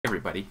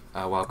everybody.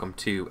 Welcome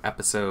to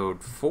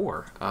episode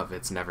 4 of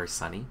It's Never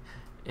Sunny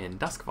in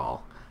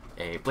Duskvol,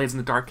 a Blades in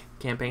the Dark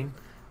campaign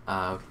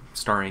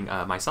starring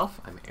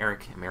myself. I'm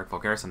Eric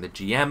Vulgaris. I'm the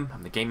GM.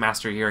 I'm the Game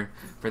Master here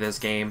for this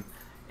game.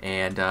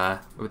 And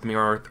with me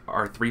are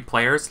our 3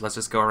 players. Let's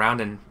just go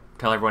around and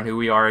tell everyone who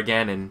we are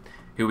again and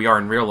who we are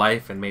in real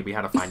life and maybe how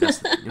to find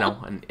us,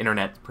 on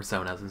internet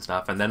personas and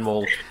stuff. And then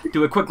we'll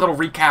do a quick little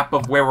recap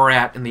of where we're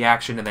at in the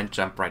action and then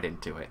jump right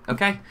into it.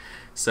 Okay?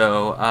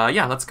 So,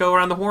 yeah, let's go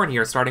around the horn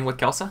here, starting with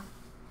Kelsa.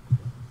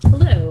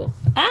 Hello.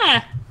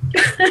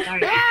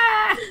 Sorry.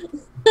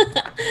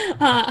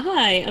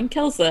 Hi, I'm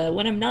Kelsa.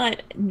 When I'm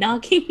not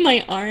knocking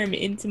my arm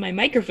into my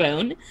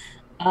microphone,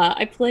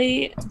 I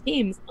play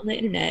games on the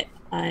internet.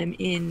 I'm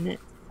in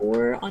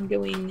 4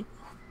 ongoing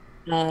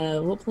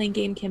role-playing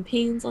game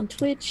campaigns on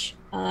Twitch.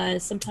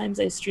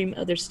 Sometimes I stream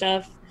other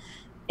stuff,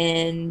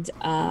 and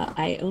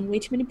I own way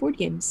too many board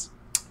games.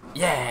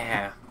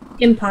 Yeah!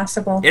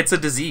 Impossible. It's a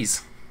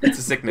disease. It's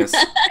a sickness.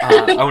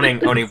 Owning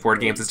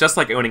board games. It's just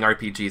like owning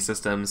RPG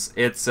systems.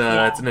 It's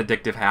it's an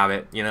addictive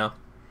habit,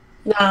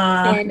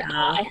 Nah. And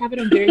I have it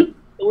on very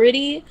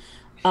authority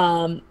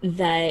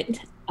that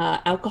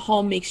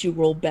alcohol makes you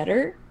roll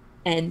better.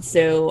 And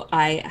so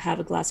I have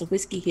a glass of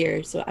whiskey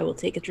here, so I will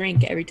take a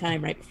drink every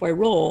time right before I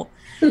roll.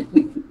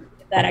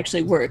 That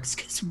actually works,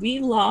 because we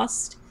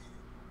lost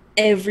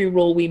every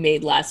roll we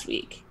made last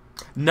week.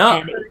 No.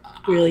 And it was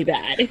really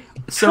bad.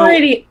 So,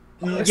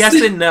 yes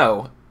and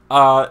no.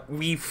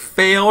 We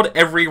failed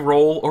every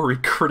roll or we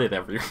critted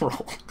every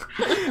roll.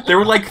 There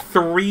were like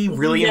 3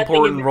 really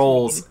important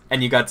rolls,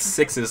 and you got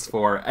 6s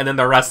for, and then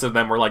the rest of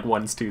them were like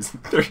 1s, 2s,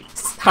 and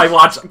 3s.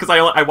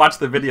 I watched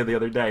the video the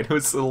other day, and it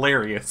was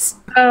hilarious.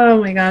 Oh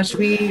my gosh,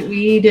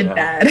 we did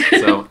bad.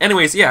 So,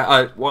 anyways,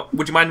 yeah.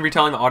 Would you mind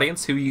retelling the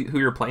audience who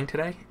you're playing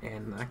today?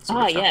 And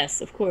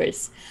yes, of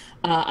course.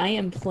 I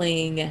am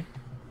playing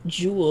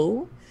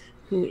Jewel,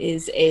 who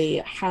is a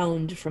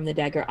hound from the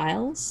Dagger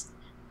Isles.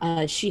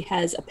 She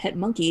has a pet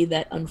monkey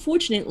that,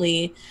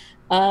 unfortunately,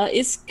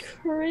 is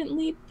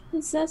currently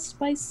possessed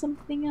by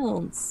something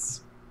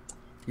else.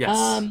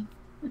 Yes.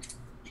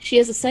 She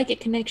has a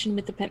psychic connection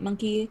with the pet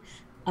monkey,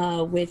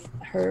 with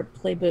her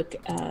playbook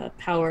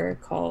power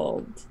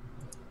called,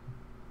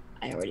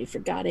 I already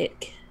forgot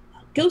it,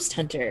 Ghost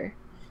Hunter,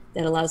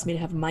 that allows me to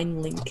have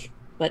mind link.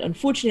 But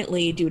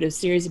unfortunately, due to a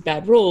series of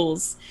bad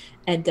rolls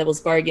and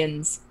devil's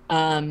bargains,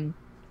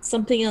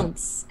 something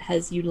else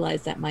has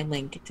utilized that mind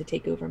link to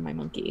take over my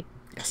monkey.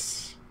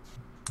 Yes.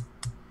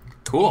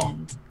 Cool.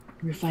 And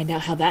we'll find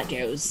out how that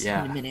goes in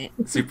a minute.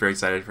 Super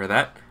excited for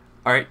that.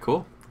 All right,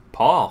 cool.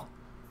 Paul.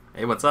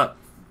 Hey, what's up?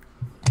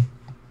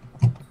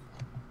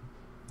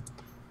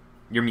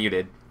 You're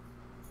muted.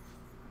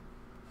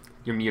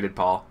 You're muted,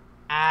 Paul.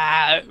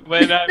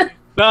 When I'm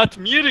not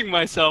muting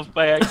myself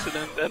by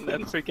accident and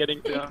then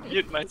forgetting to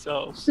unmute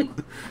myself.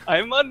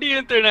 I'm on the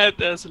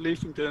internet as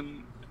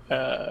Liefington,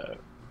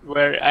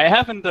 where I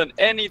haven't done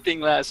anything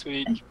last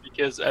week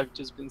because I've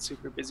just been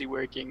super busy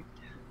working.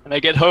 And I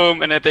get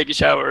home and I take a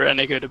shower and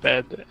I go to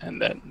bed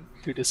and then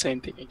do the same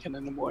thing again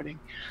in the morning.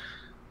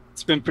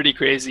 It's been pretty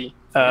crazy.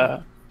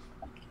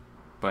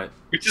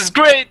 Which is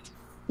great,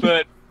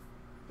 but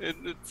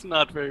it's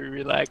not very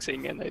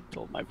relaxing. And I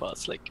told my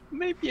boss, like,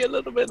 maybe a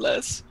little bit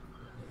less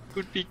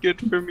would be good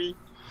for me.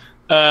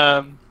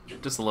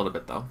 Just a little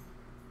bit, though.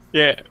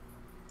 Yeah.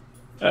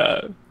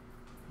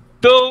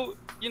 Though,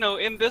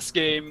 in this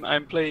game,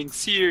 I'm playing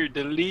Seer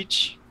the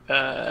Leech,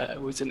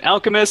 who's an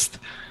alchemist,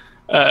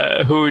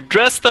 who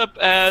dressed up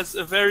as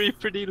a very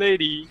pretty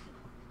lady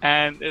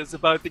and is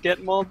about to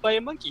get mauled by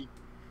a monkey.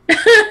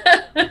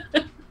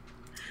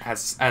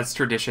 As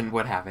tradition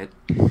would have it.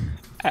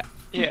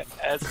 Yeah,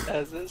 as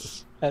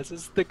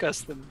is the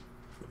custom.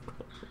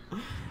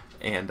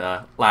 And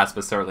last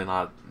but certainly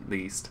not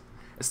least,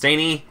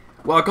 Asteyni,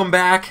 welcome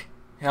back.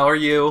 How are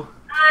you?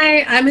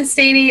 Hi, I'm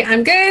Asteyni.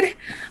 I'm good.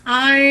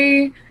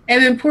 I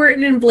am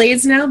important in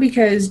Blades now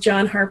because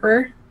John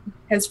Harper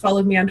has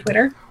followed me on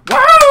Twitter. Woo!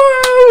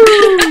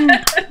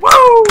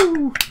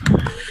 Woo!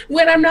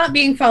 When I'm not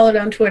being followed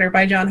on Twitter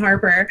by John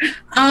Harper,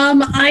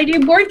 I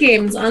do board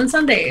games on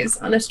Sundays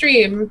on a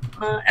stream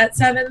at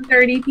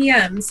 7:30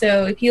 p.m.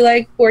 So if you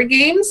like board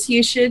games,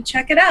 you should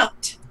check it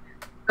out.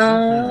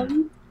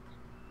 And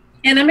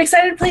I'm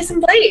excited to play some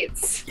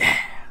Blades. Yeah,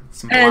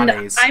 some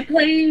Blades. And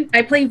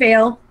I play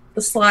Vale,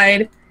 the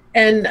slide,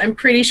 and I'm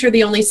pretty sure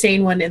the only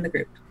sane one in the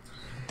group.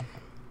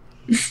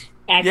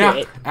 Accurate.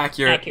 Yeah,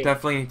 accurate.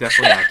 Definitely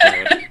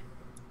accurate.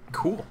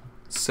 Cool.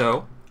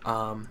 So,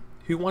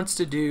 who wants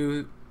to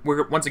do?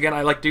 Once again,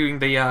 I like doing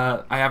the.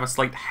 I have a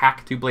slight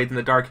hack to Blades in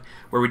the Dark,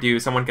 where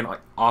someone can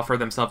offer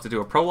themselves to do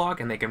a prologue,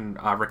 and they can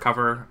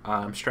recover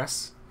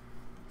stress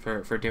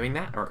for doing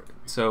that.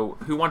 So,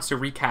 who wants to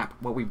recap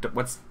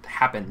what's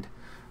happened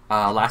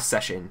last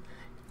session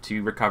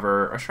to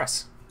recover a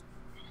stress?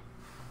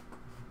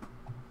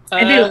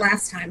 I did it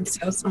last time,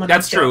 so someone.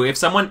 That's true. If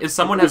someone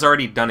has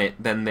already done it,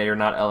 then they are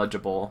not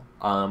eligible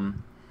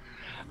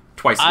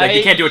twice. Like,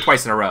 you can't do it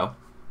twice in a row.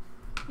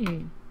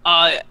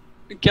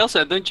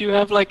 Kelsa, don't you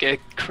have like a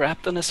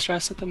crap ton of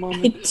stress at the I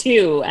moment?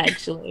 do,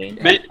 actually.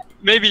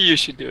 Maybe you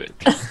should do it.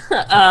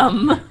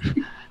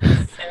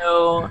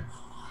 So,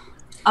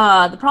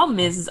 the problem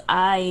is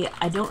I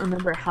don't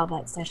remember how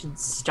that session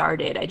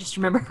started. I just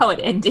remember how it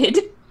ended.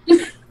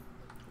 We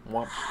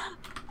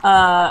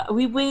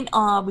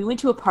went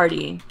to a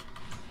party,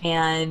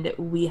 and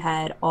we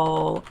had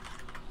all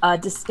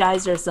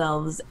disguised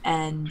ourselves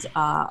and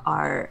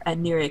our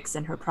Nyrix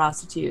and her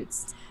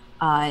prostitutes,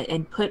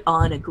 and put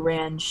on a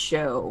grand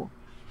show.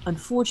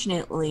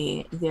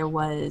 Unfortunately, there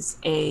was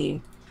a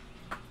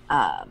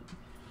I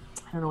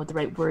don't know what the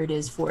right word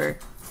is for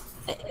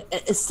a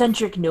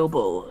eccentric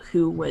noble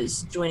who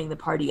was joining the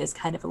party as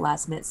kind of a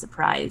last-minute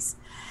surprise,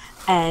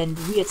 and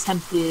we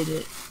attempted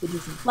to do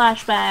some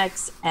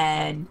flashbacks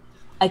and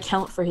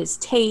account for his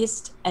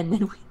taste, and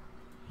then we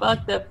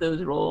fucked up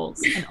those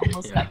rolls and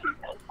almost got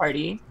kicked out of the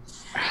party.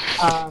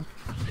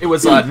 It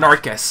was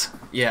Narcus.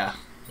 Yeah.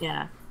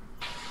 Yeah.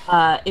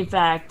 In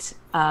fact,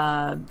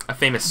 a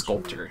famous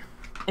sculptor.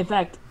 In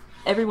fact,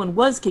 everyone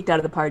was kicked out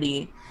of the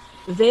party.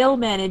 Vale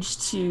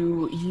managed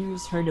to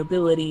use her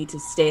nobility to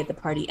stay at the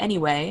party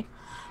anyway.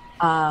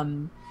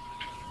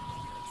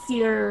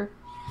 Seer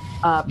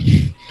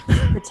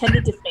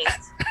pretended to faint.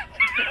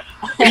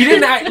 He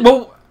didn't act,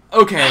 well,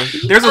 okay,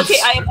 there's a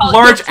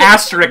large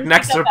asterisk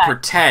next to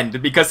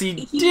pretend, because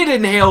he did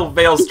inhale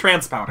Vale's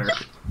trance powder.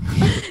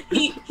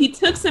 He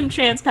took some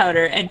trance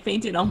powder and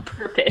fainted on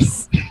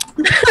purpose.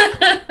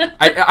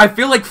 I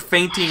feel like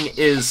fainting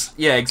is,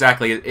 yeah,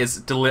 exactly,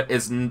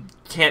 you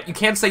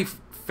can't say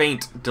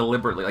faint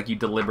deliberately, like you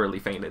deliberately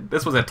fainted.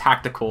 This was a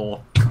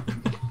tactical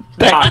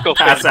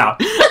pass out.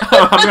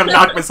 I'm gonna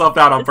knock myself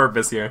out on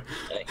purpose here.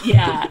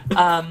 Yeah,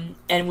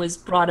 and was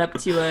brought up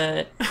to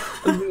a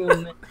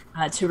room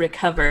to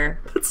recover.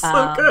 It's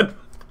so good.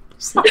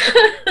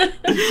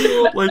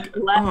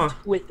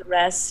 Left with the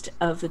rest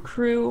of the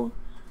crew.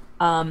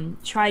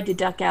 Tried to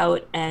duck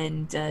out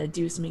and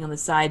do something on the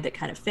side that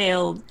kind of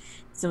failed.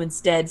 So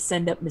instead,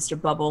 send up Mr.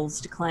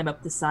 Bubbles to climb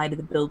up the side of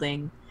the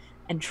building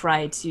and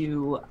try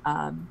to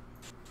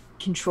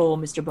control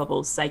Mr.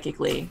 Bubbles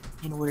psychically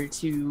in order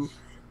to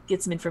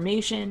get some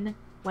information.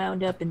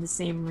 Wound up in the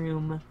same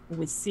room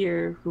with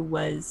Seer, who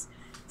was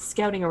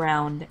scouting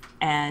around,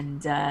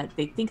 and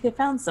they think they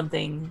found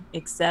something,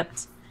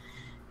 except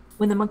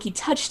when the monkey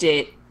touched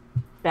it,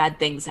 bad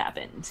things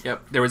happened.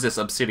 Yep, there was this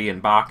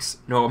obsidian box.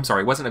 No, I'm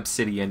sorry, it wasn't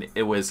obsidian,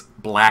 it was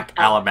black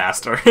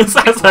alabaster, as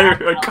I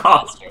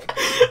recall.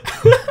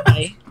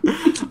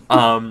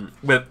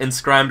 With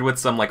inscribed with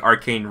some like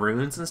arcane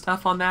runes and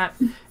stuff on that.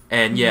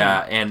 And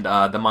yeah, and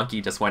the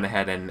monkey just went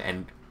ahead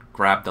and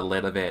grabbed the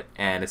lid of it,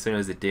 and as soon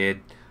as it did,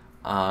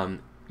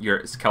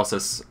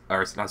 Kelsa's,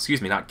 or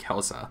excuse me, not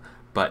Kelsa,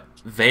 but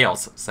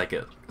Vale's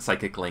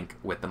psychic link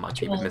with the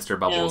monkey, with Mr.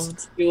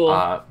 Bubbles,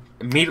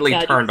 immediately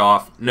turned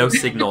off, no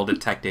signal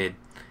detected,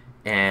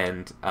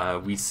 and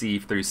we see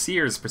through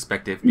Seer's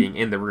perspective being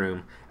in the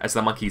room as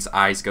the monkey's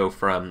eyes go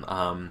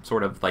from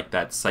sort of like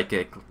that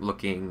psychic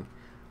looking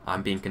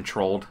I'm being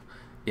controlled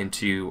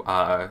into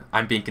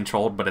I'm being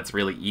controlled but it's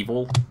really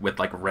evil with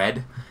like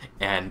red,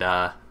 and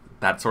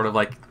that sort of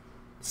like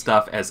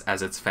stuff as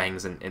its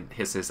fangs and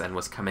hisses and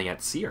was coming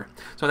at Seer.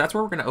 So that's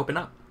where we're going to open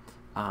up.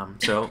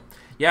 So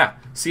yeah,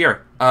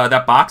 Seer,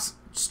 that box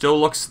still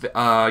looks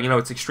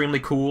it's extremely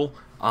cool.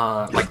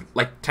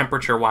 Like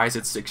temperature wise,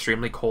 it's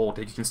extremely cold.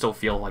 You can still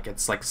feel like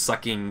it's like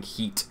sucking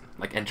heat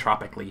like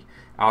entropically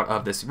out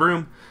of this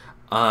room.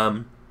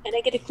 Did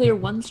I get to clear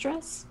one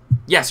stress?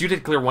 Yes, you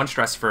did clear one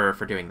stress for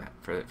doing that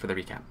for the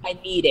recap. I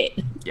need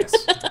it. Yes,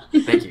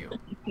 thank you.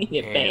 I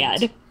need it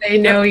bad. They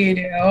know you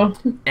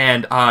do.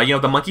 And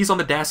the monkey's on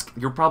the desk.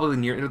 You're probably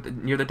near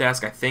the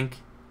desk, I think,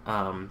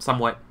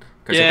 somewhat,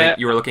 because I think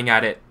you were looking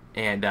at it.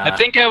 And I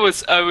think I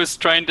was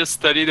trying to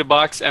study the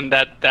box, and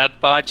that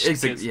botched.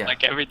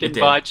 Like everything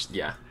botched.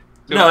 Yeah.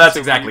 So, no, that's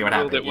exactly what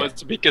happened. It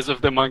was because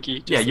of the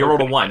monkey. Yeah, you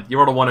rolled a 1. You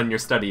rolled a 1 in your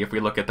study. If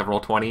we look at the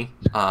roll20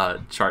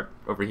 chart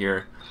over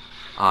here.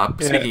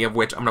 Speaking of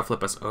which, I'm gonna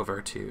flip us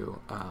over to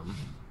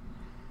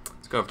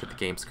let's go over to the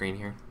game screen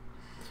here.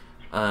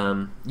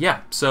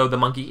 Yeah. So the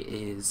monkey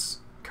is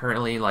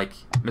currently like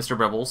Mr.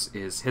 Bubbles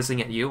is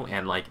hissing at you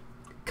and like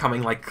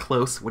coming like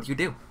close. What do you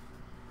do?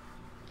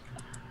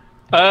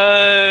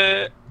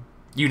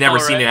 You've never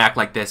seen it act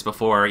like this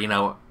before,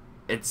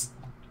 it's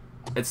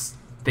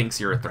thinks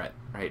you're a threat,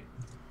 right?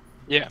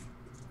 Yeah.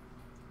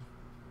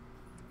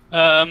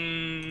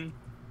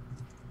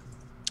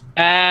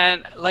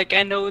 And like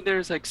I know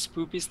there's like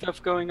spoopy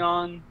stuff going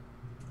on.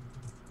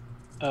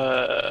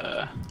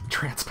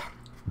 Transparent.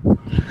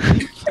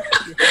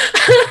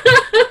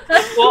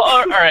 Well,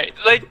 all right.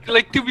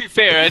 Like to be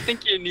fair, I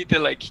think you need to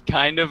like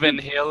kind of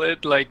inhale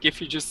it. Like if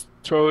you just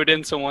throw it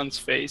in someone's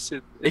face,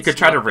 it could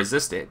try to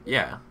resist it.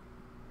 Yeah.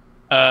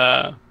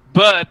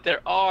 But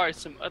there are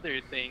some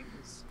other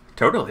things.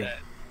 Totally. That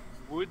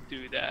would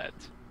do that.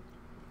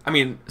 I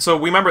mean, so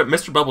remember,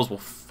 Mr. Bubbles will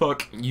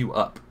fuck you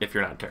up if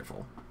you're not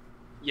careful.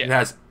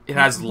 Yeah. It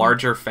has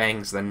larger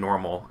fangs than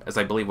normal, as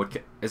I believe.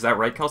 Is that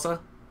right, Kelsa?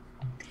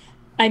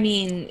 I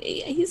mean,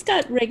 he's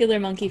got regular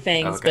monkey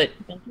fangs, Okay.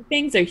 but monkey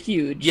fangs are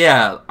huge.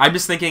 Yeah, I'm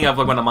just thinking of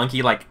like when a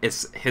monkey like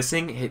is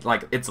hissing,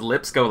 like its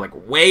lips go like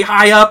way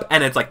high up,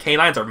 and its like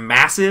canines are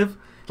massive,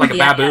 like a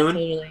Yeah, baboon,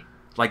 totally.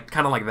 like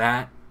kind of like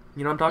that.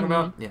 You know what I'm talking Mhm.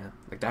 about? Yeah,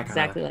 like that kind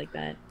Exactly of. like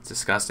that. It's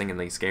disgusting and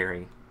like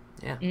scary.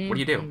 Yeah. What do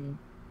you do?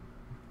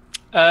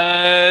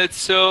 Mhm.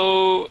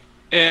 So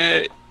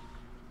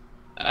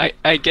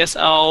I guess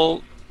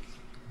I'll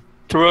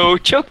throw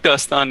choke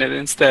dust on it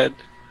instead.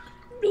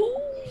 No.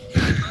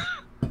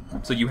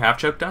 So you have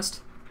choke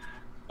dust?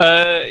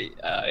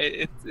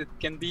 It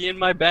can be in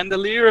my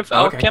bandolier of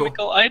Oh, okay,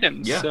 alchemical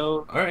items. Yeah.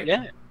 So All right.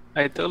 yeah,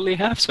 I totally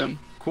have some.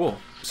 Cool.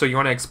 So you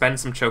want to expend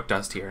some choke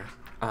dust here?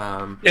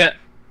 Yeah.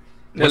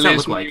 What's that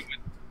leaves look me like?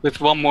 with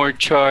one more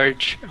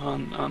charge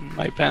on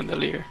my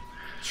bandolier.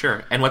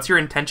 Sure. And what's your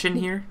intention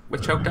here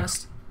with choke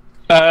dust?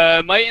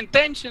 My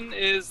intention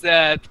is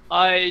that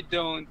I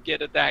don't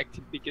get attacked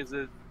because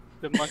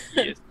the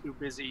monkey is too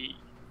busy,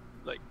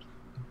 like,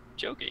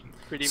 joking,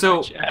 pretty So-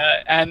 much.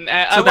 And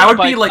I So that wanna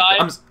would be buy like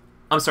time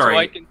I'm so I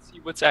sorry. can see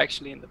what's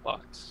actually in the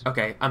box.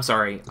 Okay, I'm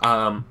sorry.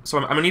 So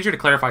I'm gonna need you to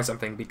clarify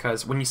something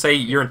because when you say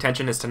your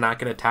intention is to not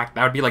get attacked,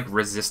 that would be like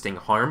resisting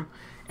harm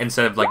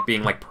instead of like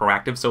being like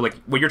proactive. So like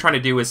what you're trying to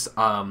do is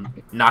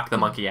knock the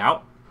monkey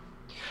out,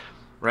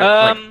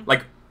 right?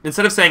 Like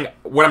instead of saying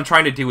what I'm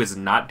trying to do is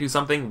not do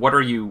something, what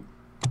are you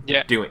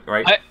Yeah. doing,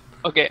 right?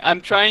 Okay, I'm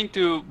trying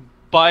to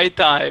buy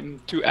time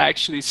to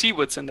actually see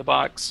what's in the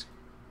box.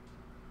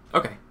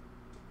 Okay.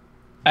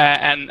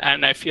 And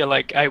I feel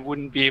like I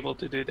wouldn't be able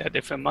to do that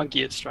if a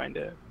monkey is trying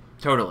to.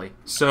 Totally.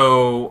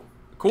 So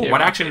cool. Yeah,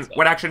 What my action? face up.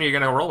 What action are you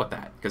gonna roll with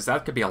that? Because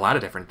that could be a lot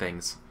of different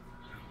things.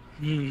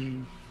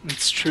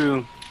 It's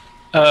true.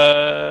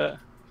 I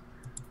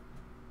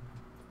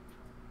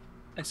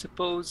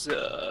suppose.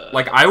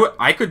 Like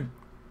I could.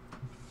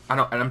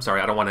 I'm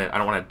sorry. I don't want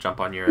to jump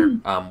on your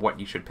what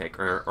you should pick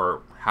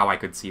or how I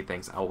could see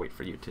things. I'll wait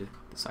for you to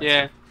decide.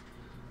 Yeah.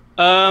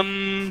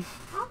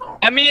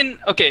 I mean,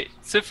 okay.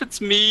 So if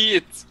it's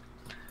me,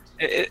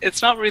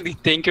 it's not really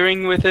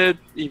tinkering with it,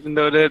 even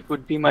though that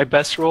would be my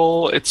best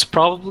role. It's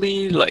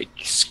probably like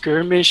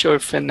skirmish or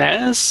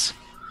finesse.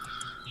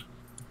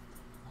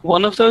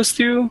 One of those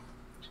two.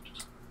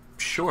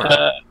 Sure.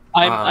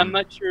 I'm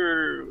not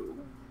sure.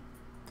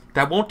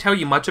 That won't tell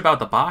you much about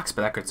the box,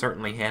 but that could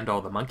certainly handle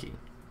the monkey,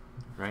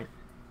 right?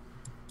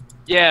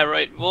 Yeah.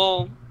 Right.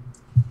 Well.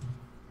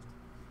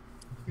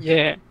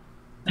 Yeah.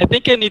 I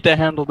think I need to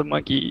handle the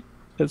monkey.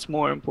 That's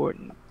more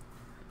important.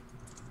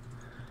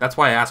 That's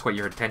why I asked what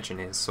your intention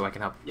is, so I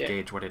can help Yeah.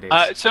 gauge what it is.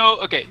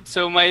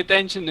 So my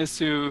intention is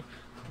to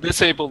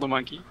disable the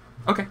monkey.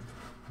 Okay.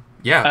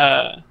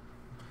 Yeah.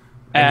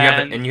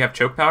 And you have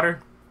choke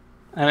powder.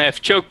 And I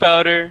have choke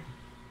powder.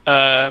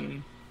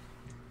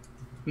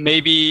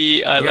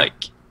 Maybe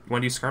like. You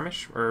want to do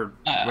skirmish or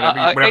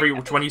I-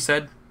 which one you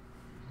said?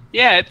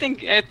 Yeah, I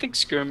think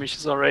skirmish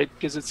is alright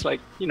because it's like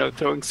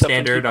throwing stuff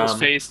Standard, in people's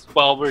face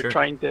while we're sure.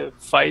 trying to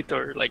fight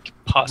or like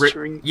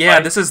posturing. Yeah,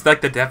 fight. this is like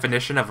the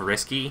definition of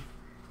risky,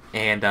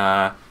 and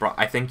I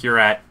think you're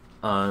at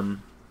I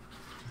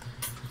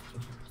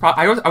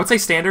would say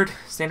standard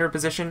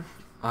position.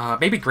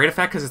 Maybe great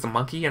effect because it's a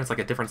monkey and it's like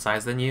a different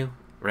size than you,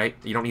 right?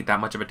 You don't need that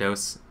much of a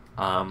dose.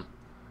 I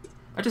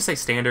just say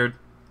standard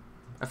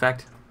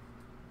effect.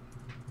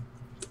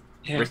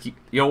 Yeah.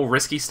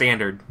 Risky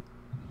standard.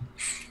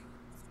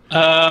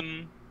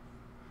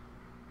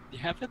 You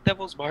have the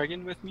devil's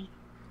bargain with me?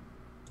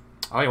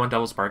 Oh, you want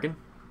devil's bargain?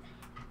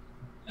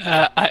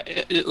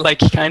 Like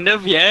kind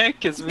of, yeah,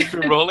 because we've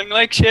been rolling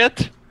like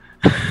shit.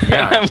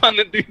 Yeah. I want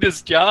to do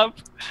this job.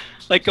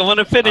 Like I want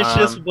to finish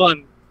just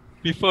one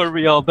before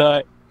we all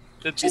die.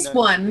 That'd be Just nice.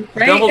 one,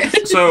 right?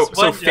 So Just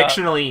one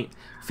job.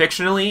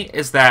 fictionally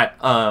is that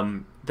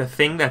the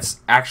thing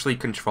that's actually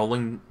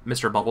controlling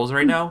Mr. Bubbles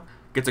right now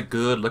gets a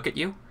good look at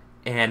you,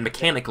 and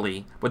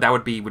mechanically, what that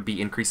would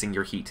be increasing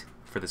your heat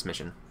for this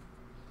mission.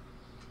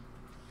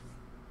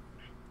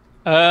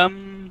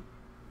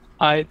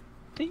 I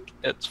think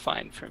that's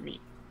fine for me.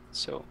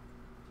 So.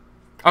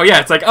 Oh yeah,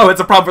 it's like it's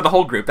a problem for the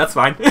whole group. That's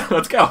fine.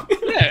 Let's go.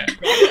 Yeah.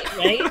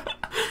 Right?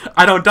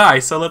 I don't die,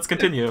 so let's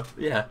continue.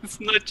 Yeah. It's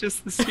not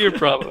just the seer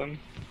problem.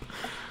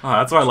 Oh,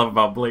 that's what I love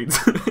about Blades.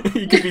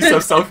 You can be so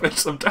selfish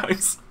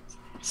sometimes.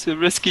 So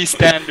risky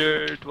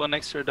standard, one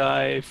extra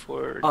die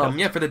for.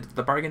 Yeah, for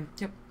the bargain.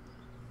 Yep.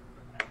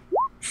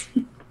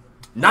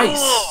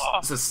 Nice.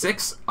 It's a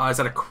 6. Is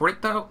that a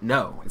crit though?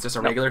 No, it's just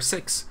a regular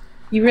 6.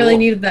 You really Cool.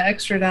 needed the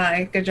extra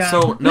die. Good job.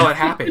 So no, it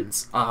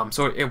happens.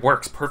 So it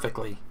works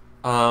perfectly.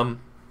 So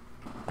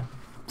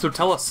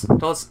tell us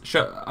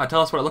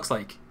what it looks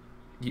like.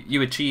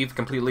 You achieve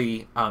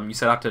completely. You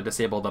set out to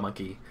disable the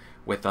monkey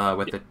with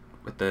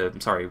the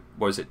sorry,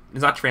 what was it?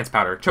 It's not trance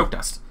powder, choke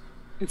dust.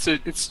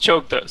 It's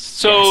choke dust.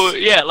 So Yes.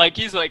 yeah, like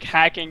he's like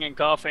hacking and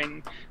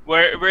coughing.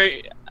 Where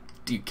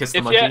Do you kiss the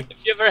if monkey?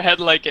 you ever had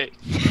like a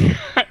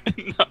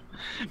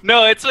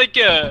no, it's like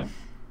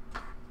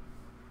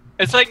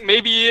it's like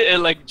maybe it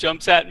like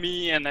jumps at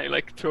me and I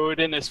like throw it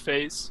in his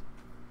face.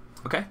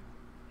 Okay.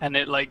 and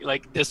it like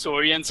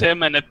disorients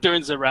him, and it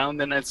turns around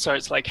and it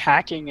starts like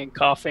hacking and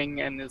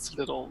coughing, and its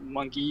little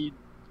monkey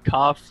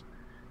cough.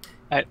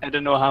 I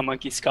don't know how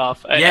monkeys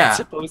cough. I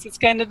suppose it's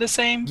kind of the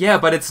same. Yeah,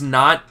 but it's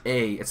not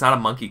a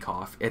monkey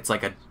cough. It's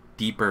like a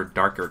deeper,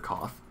 darker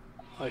cough.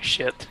 Oh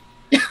shit.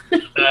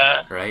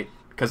 Right?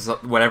 Because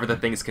whatever the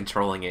thing is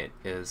controlling it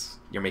is,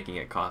 you're making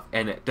it cough.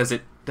 And does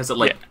it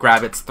like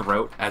grab its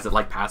throat as it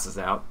like passes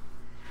out?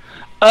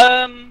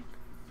 I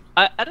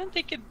don't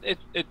think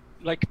it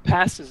like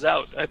passes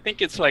out. I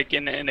think it's like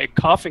in a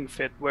coughing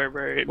fit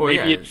where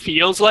it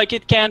feels like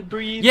it can't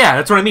breathe. Yeah,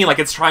 that's what I mean. Like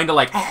it's trying to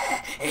like,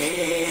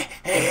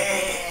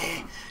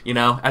 you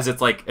know, as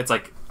it's like, and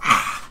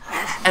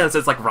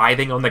it's like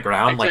writhing on the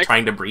ground, like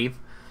trying to breathe.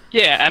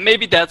 Yeah, and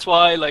maybe that's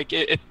why like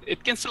it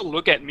can still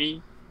look at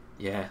me.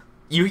 Yeah,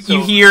 you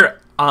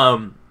hear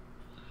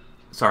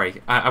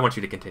sorry, I want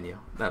you to continue.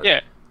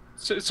 Yeah,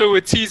 so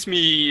it sees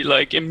me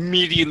like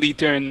immediately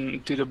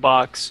turn to the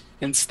box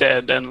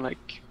instead, and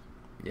like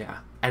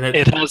and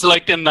it has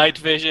like the night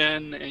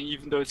vision, and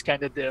even though it's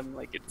kind of dim,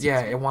 like it's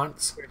it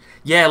wants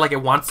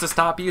to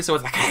stop you, so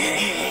it's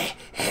like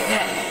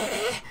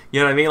you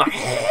know what I mean, like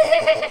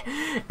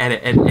and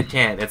it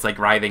can't. It's like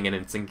writhing and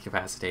it's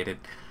incapacitated.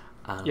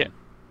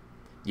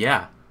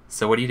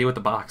 So what do you do with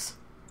the box?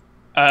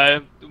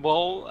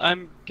 Well,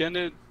 I'm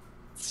gonna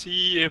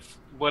see if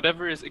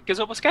whatever is, because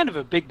it was kind of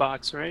a big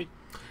box, right?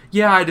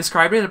 Yeah, I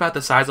described it about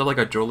the size of like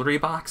a jewelry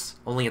box,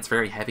 only it's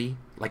very heavy,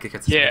 like it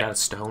gets made out of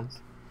stone.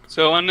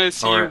 So I want to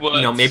see what...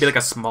 you know, maybe like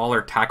a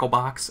smaller tackle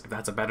box, if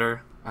that's a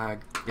better,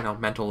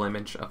 mental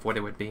image of what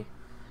it would be.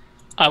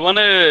 I want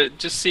to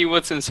just see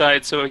what's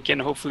inside so I can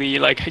hopefully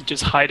like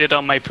just hide it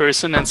on my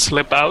person and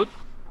slip out.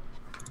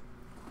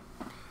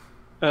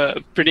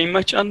 Pretty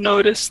much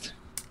unnoticed.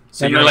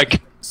 So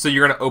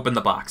you're gonna open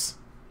the box?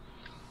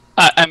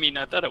 I mean,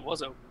 I thought it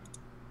was open.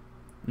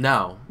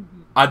 No,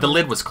 the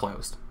lid was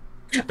closed.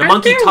 The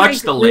monkey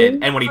touched the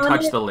lid, and when he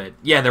touched the lid,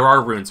 there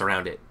are runes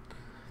around it.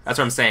 That's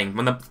what I'm saying.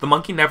 When the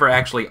monkey never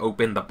actually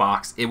opened the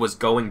box, it was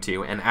going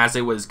to, and as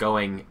it was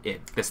going,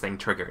 this thing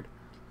triggered.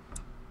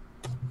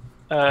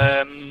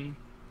 Damn.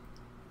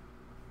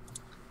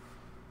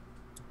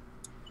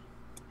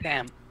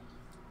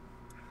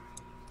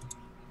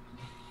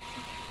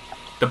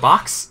 The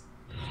box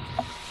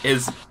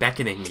is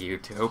beckoning you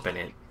to open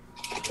it.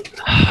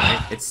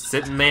 Right? It's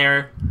sitting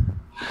there.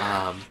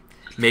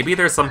 Maybe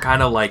there's some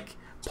kind of like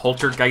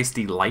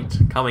poltergeisty light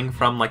coming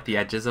from like the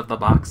edges of the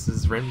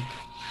box's rim.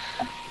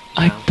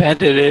 I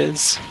bet it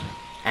is.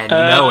 And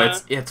no,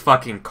 it's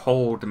fucking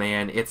cold,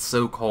 man. It's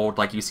so cold.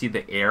 Like you see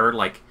the air,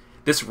 like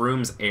this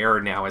room's air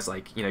now is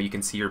like, you know, you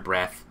can see your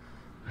breath.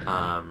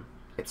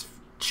 It's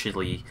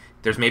chilly.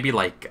 There's maybe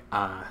like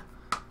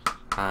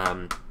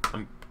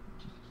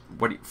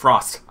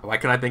frost. Why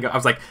can I think of? I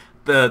was like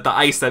the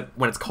ice that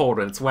when it's cold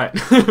and it's wet.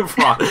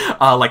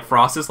 Like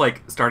frost is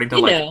like starting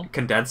to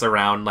condense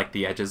around like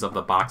the edges of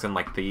the box and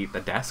like the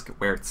desk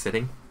where it's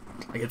sitting.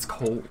 Like it's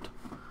cold.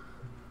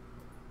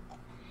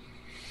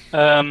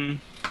 Fuck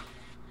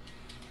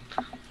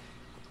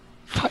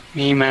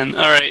me, man.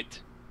 All right.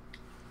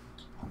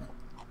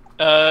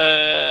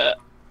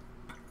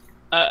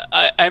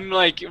 I'm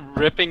like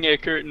ripping a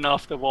curtain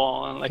off the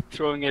wall and like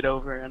throwing it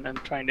over and then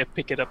trying to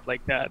pick it up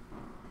like that.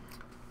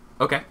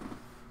 Okay.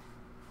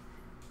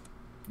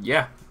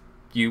 Yeah.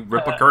 You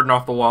rip a curtain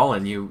off the wall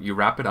and you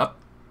wrap it up.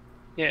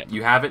 Yeah.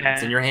 You have it.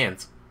 It's in your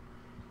hands.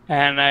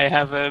 And I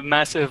have a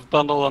massive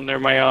bundle under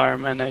my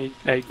arm, and I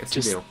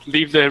just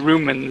leave the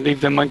room and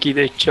leave the monkey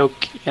to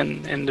choke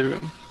in the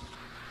room.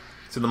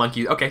 So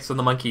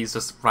the monkey's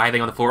just writhing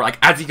on the floor. Like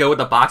as you go with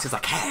the box, it's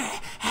like,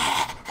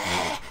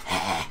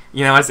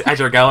 you know, as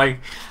you're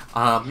going.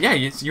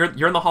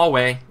 You're in the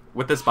hallway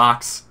with this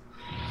box.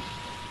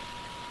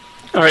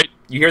 All right.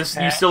 You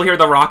still hear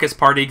the raucous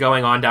party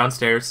going on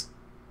downstairs.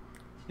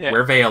 Yeah.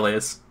 Where Vale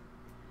is.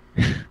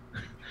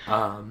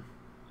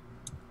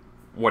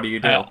 What do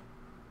you do?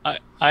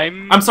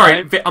 I'm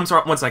sorry. I'm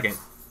sorry. 1 second.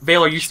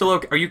 Vale, are you still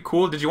okay? Are you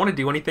cool? Did you want to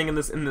do anything in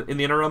the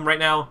interim right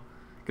now?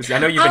 Because I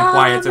know you've been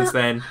quiet since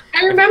then.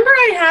 I remember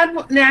I had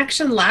an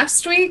action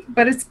last week,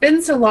 but it's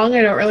been so long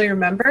I don't really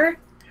remember.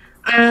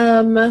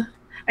 I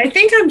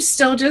think I'm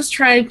still just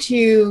trying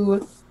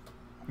to.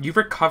 You've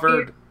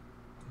recovered.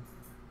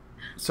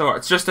 So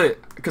it's just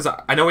because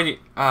I know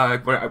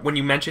when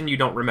you mentioned you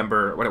don't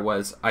remember what it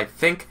was. I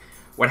think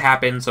what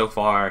happened so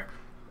far,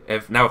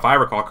 if I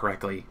recall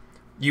correctly,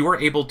 you were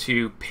able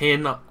to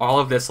pin all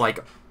of this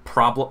like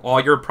all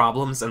your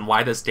problems and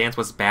why this dance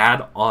was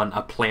bad on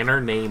a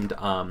planner named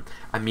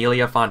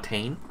Amelia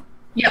Fontaine.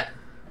 Yep.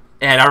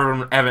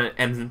 And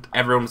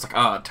everyone was like,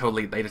 oh,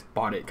 totally, they just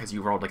bought it because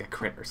you rolled like a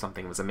crit or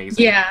something. It was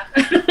amazing. Yeah.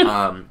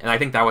 And I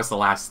think that was the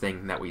last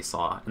thing that we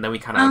saw. And then we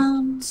kind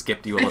of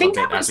skipped you a little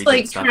bit as we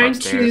did stuff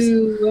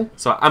upstairs.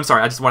 So I'm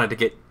sorry, I just wanted to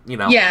get,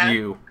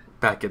 you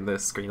back in the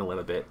screen a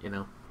little bit,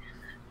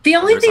 The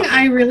only thing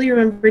I really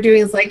remember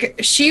doing is like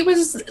she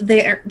was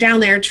down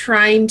there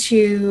trying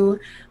to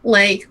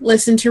like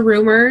listen to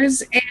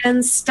rumors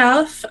and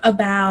stuff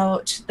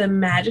about the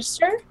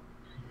Magister.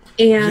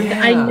 And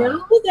I Yeah.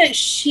 know that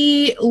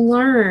she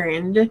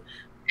learned,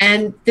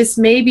 and this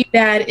may be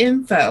bad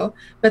info,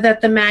 but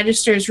that the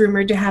Magister is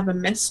rumored to have a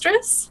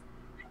mistress.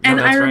 No, And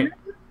that's I right. remember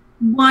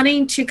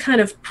wanting to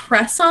kind of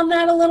press on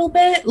that a little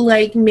bit,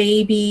 like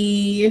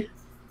maybe...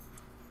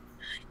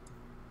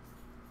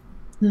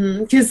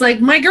 Because,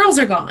 like, my girls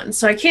are gone,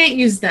 so I can't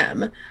use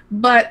them.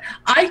 But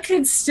I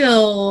could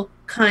still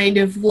kind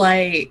of,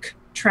 like,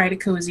 try to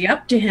cozy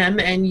up to him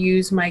and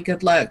use my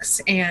good looks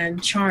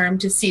and charm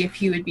to see if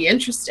he would be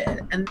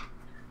interested. And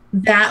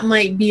that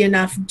might be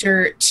enough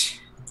dirt.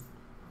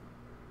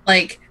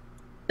 Like,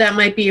 that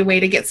might be a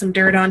way to get some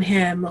dirt on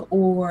him,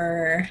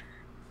 or...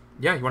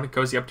 Yeah, you want to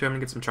cozy up to him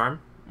and get some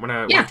charm?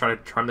 Want Yeah. to try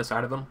to charm this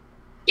out of him?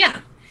 Yeah.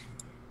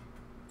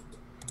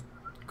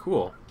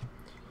 Cool.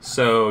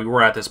 So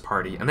we're at this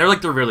party, and they're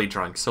really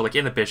drunk. So like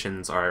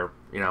inhibitions are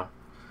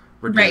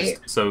reduced. Right.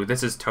 So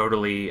this is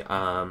totally.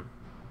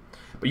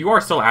 But you are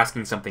still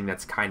asking something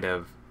that's kind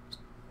of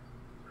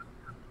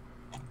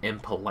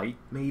impolite,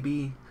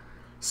 maybe.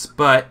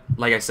 But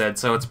like I said,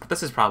 so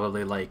this is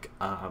probably like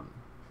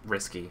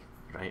risky,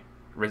 right?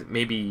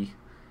 Maybe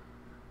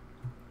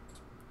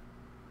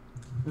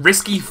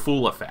risky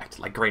fool effect,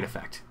 like great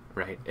effect,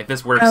 right? If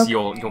this works, Okay.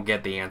 you'll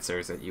get the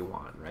answers that you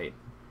want, right?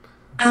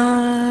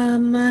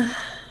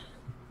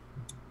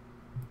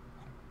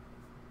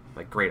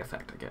 Like great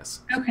effect, I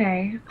guess.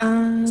 Okay.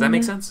 Does that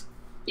make sense?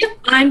 Yep.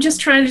 I'm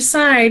just trying to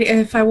decide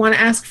if I want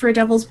to ask for a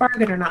devil's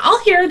bargain or not.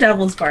 I'll hear a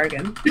devil's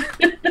bargain.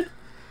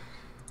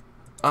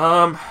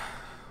 The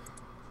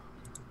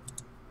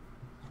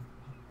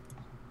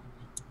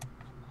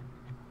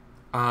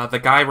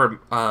guy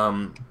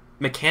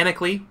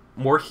mechanically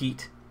more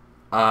heat,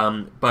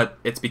 but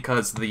it's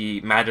because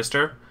the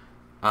Magister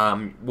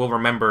will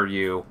remember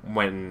you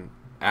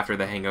after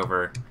the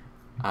hangover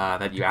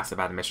that you asked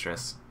about a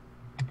mistress.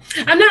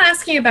 I'm not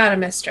asking about a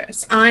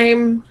mistress.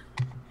 I'm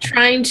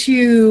trying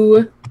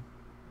to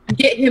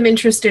get him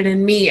interested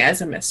in me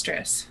as a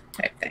mistress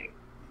type thing.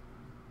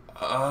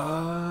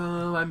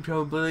 Oh, I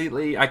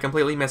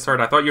completely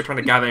misheard. I thought you were trying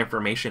to gather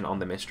information on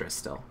the mistress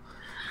still.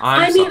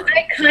 I mean,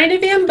 I kind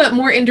of am, but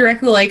more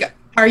indirectly, like,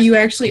 are you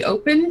actually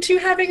open to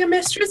having a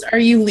mistress? Are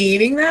you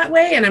leaning that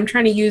way? And I'm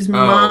trying to use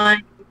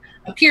my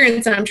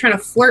appearance, and I'm trying to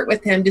flirt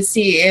with him to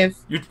see if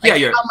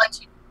how much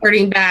he's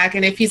flirting back,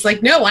 and if he's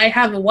like, no, I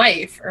have a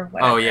wife, or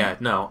whatever. Oh, yeah,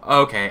 no.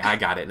 Okay, I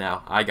got it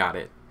now. I got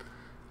it.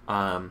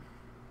 So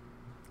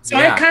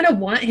I kind of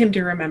want him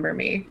to remember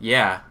me.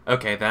 Yeah,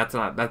 okay, that's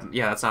not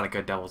a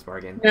good devil's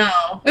bargain. No.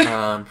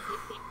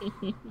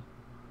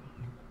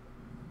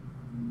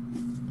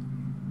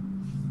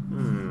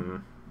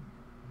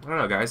 I don't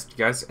know, guys. Do you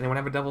guys, anyone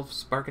have a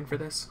devil's bargain for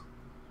this?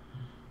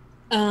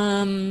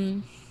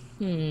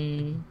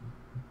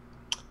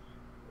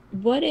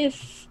 What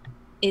if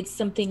it's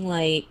something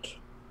like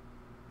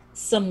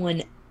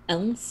someone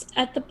else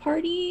at the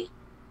party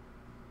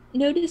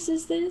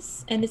notices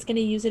this and it's going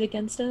to use it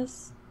against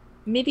us?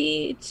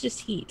 Maybe it's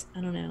just heat.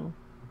 I don't know.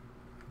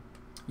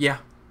 Yeah.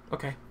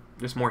 Okay.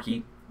 There's more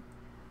heat.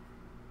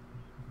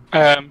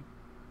 I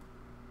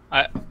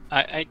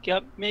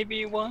got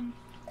maybe one.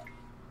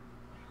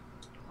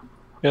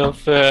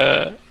 Of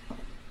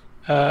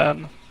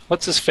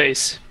what's his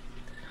face?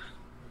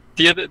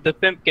 The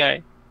pimp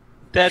guy,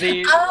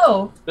 Daddy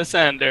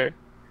Lysander.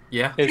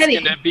 Yeah. Is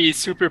gonna be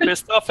super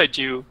pissed off at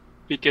you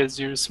because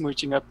you're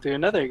smooching up to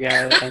another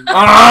guy. And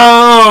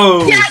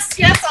Oh! Yes,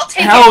 I'll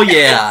take Hell it.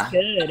 yeah!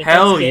 Good.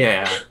 Hell That's good.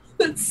 yeah!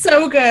 That's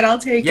so good. I'll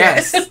take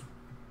Yes. it.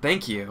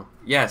 Thank you.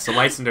 Yeah. So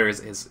Lysander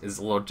is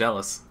a little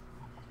jealous.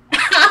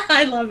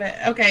 I love it.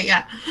 Okay,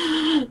 yeah.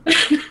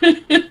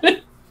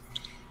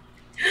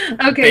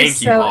 Okay,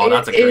 Thank you, Paul.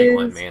 That's a great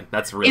one, man.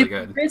 That's really it's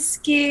good.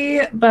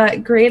 risky,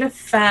 but great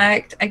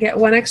effect. I get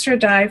one extra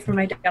die for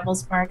my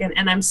devil's bargain,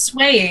 and I'm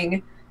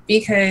swaying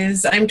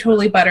because I'm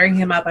totally buttering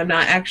him up. I'm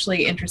not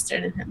actually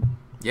interested in him.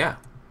 Yeah.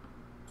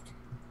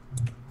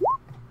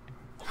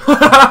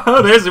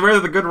 There's where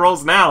the good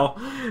rolls now.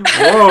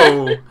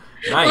 Whoa. Nice.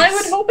 Well, I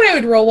would hope I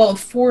would roll well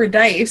with 4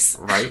 dice.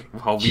 Right.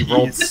 Well, we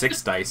rolled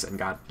 6 dice and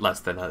got less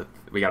than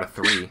we got a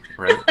 3,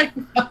 right? I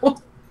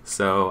know.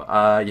 So,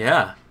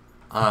 yeah.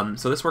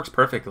 So this works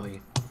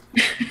perfectly.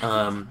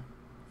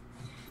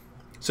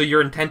 So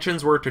your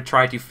intentions were to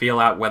try to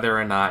feel out whether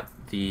or not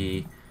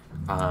the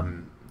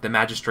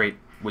magistrate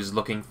was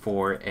looking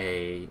for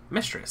a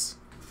mistress,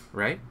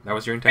 right? That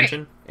was your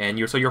intention, right. And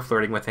you're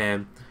flirting with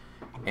him,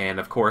 and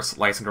of course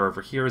Lysander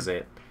overhears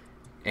it,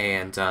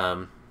 and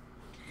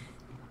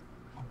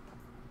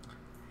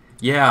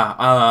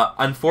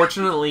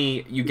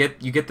unfortunately you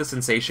get the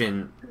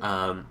sensation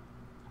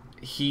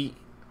he.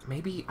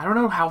 Maybe, I don't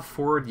know how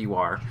forward you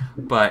are,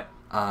 but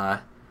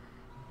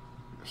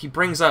he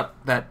brings up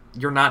that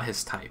you're not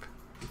his type,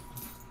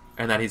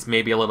 and that he's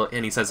maybe a little.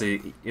 And he says,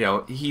 he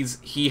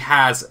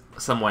has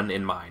someone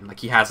in mind, like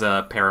he has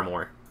a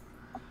paramour.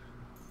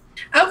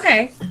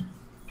 Okay.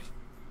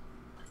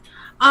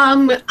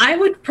 I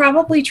would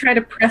probably try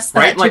to press that.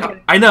 Right,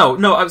 like I know,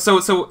 no.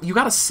 So you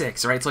got a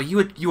 6, right? So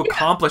you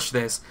accomplish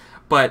this,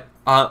 but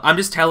I'm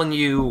just telling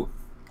you,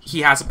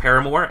 he has a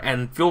paramour,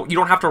 and you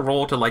don't have to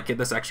roll to like get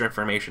this extra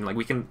information. Like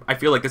I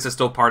feel like this is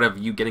still part of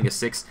you getting a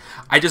 6.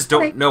 I just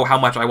don't know how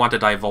much I want to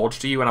divulge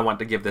to you, and I want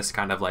to give this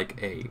kind of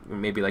like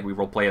maybe like we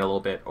role play it a little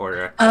bit,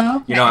 or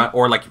you know,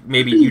 or like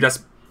maybe you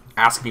just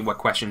ask me what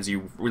questions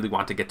you really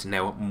want to get to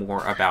know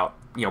more about.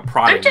 You know,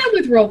 prodding. I'm down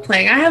with role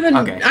playing. I haven't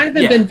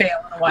been Vale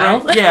in a while.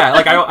 Right? Yeah,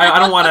 like I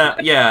don't want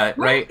to. Yeah,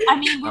 right. I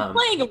mean, we're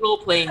playing a role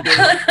playing game.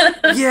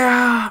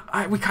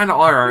 Yeah, we kind of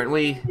are, aren't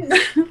we?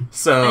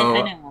 So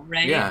I know,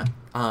 right? Yeah.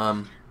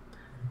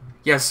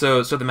 Yeah,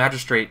 so the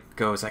magistrate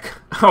goes like,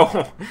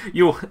 "Oh,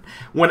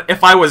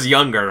 if I was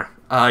younger,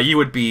 you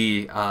would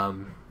be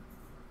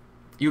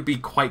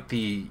quite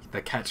the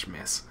catch,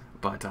 miss.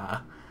 But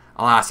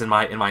alas, in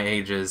my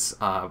ages,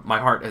 my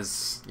heart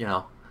is, you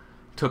know,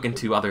 taken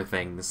to other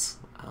things."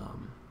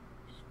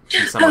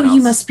 Oh,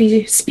 you must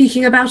be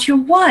speaking about your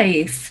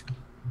wife.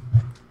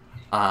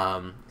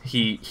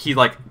 He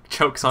like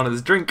chokes on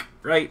his drink,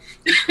 right,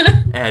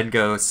 and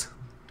goes,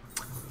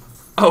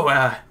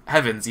 "Oh,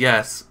 heavens,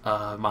 yes,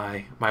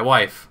 my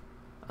wife,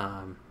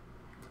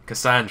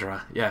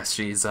 Cassandra. Yes,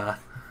 she's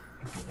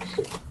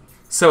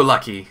so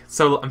lucky.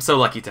 I'm so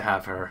lucky to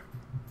have her."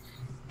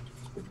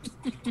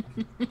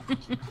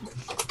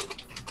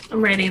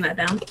 I'm writing that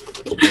down.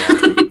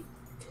 Yeah.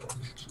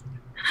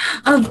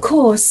 Of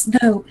course,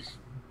 though,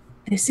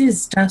 this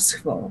is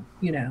Duskvol,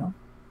 you know.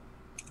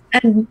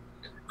 And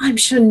I'm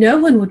sure no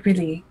one would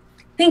really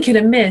think it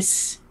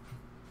amiss.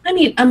 I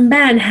mean, a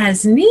man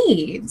has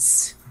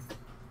needs.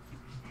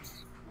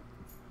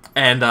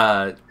 And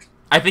I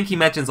think he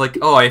mentions like,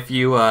 "Oh, if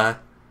you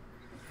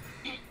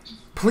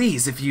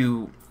please, if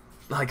you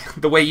like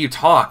the way you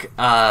talk,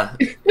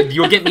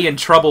 you'll get me in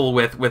trouble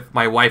with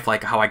my wife,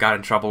 like how I got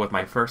in trouble with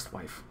my first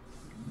wife."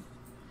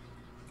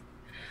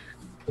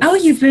 Oh,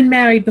 you've been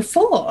married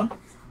before?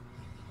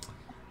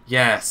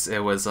 Yes, it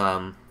was,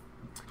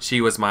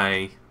 she was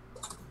my...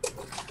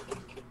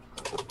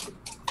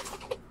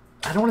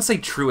 I don't want to say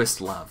truest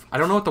love. I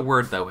don't know what the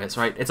word, though, is,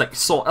 right? It's like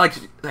soul... Like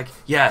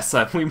yes,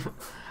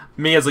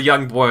 me as a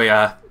young boy,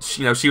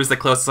 you know, she was the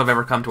closest I've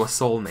ever come to a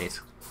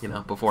soulmate, you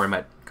know, before I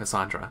met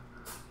Cassandra.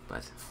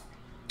 But...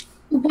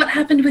 What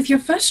happened with your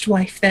first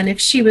wife, then, if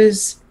she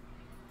was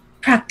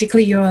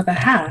practically your other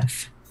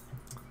half?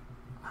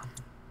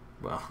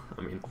 Well,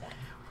 I mean...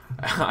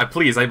 I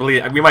believe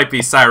we might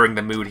be souring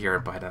the mood here,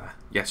 but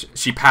yes,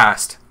 she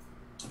passed.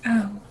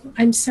 Oh,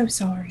 I'm so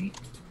sorry.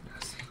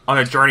 Yes. On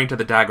a journey to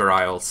the Dagger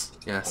Isles.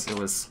 Yes, it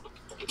was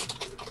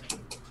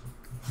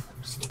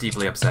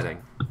deeply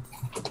upsetting.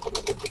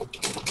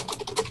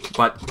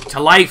 But to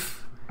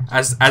life,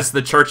 as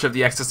the Church of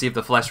the Ecstasy of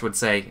the Flesh would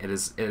say, it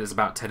is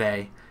about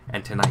today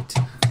and tonight,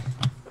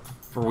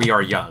 for we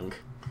are young.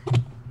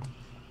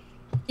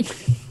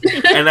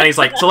 And then he's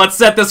like, "So let's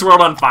set this world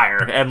on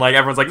fire." And like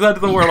everyone's like,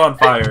 "Set the world on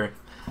fire."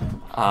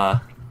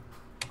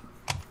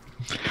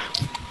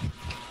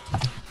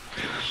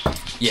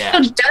 Yeah.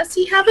 So does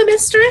he have a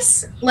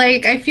mistress?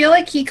 Like, I feel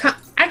like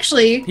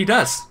actually... He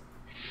does.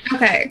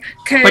 Okay.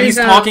 But he's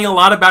talking a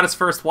lot about his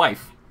first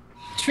wife.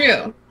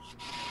 True.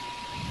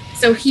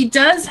 So he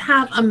does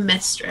have a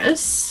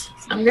mistress.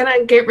 I'm going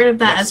to get rid of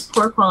that as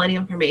poor quality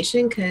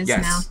information, because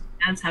now he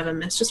does have a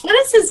mistress. What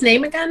is his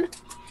name again?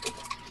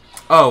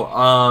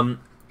 Oh,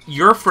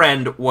 your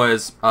friend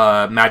was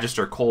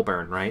Magister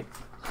Colburn, right?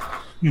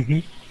 Mm-hmm.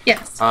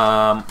 Yes.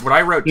 What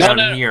I wrote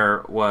down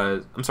here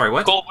was... I'm sorry,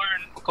 what?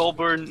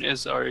 Colburn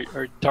is our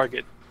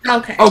target.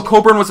 Okay. Oh,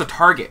 Colburn was a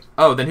target.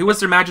 Oh, then who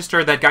was their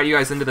Magister that got you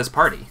guys into this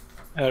party?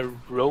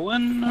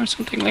 Rowan or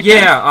something like that?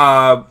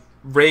 Yeah,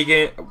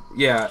 Reagan...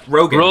 Yeah,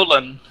 Rogan.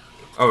 Roland.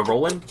 Oh,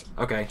 Roland?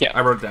 Okay. Yeah. I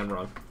wrote it down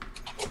wrong.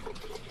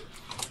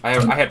 I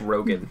had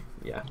Rogan.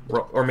 Yeah.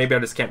 Or maybe I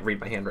just can't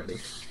read my handwriting.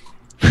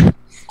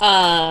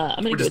 I'm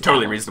gonna Which go is with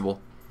totally that one. reasonable.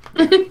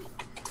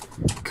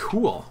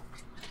 Cool.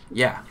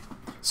 Yeah.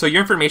 So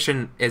your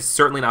information is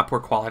certainly not poor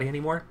quality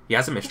anymore. He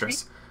has a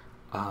mistress.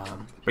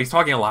 But he's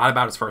talking a lot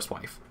about his first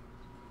wife.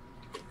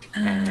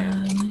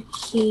 And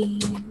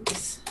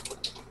He's...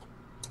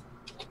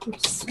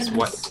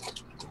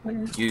 what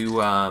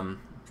you,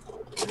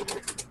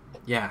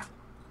 yeah.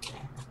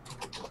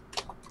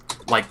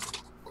 Like,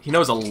 he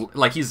knows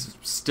like, he's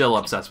still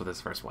obsessed with his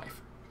first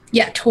wife.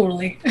 Yeah,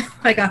 totally.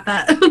 I got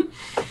that.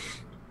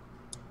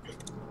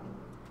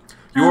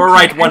 You were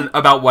right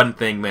about one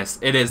thing, miss.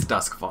 It is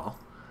Duskvol.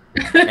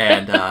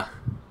 And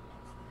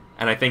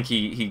I think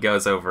he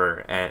goes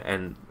over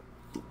and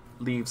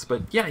leaves.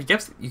 But yeah,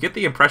 you get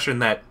the impression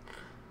that...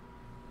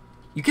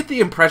 You get the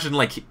impression,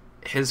 like,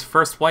 his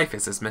first wife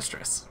is his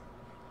mistress.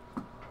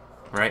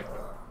 Right?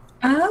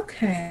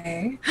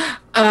 Okay.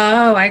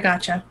 Oh, I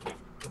gotcha.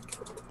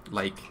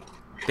 Like,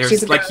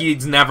 there's like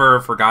he's never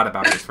forgot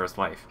about his first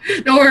wife.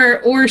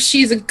 Or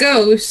she's a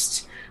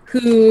ghost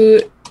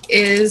who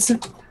is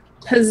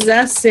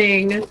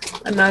possessing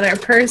another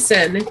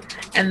person,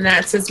 and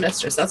that's his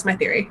mistress. That's my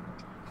theory.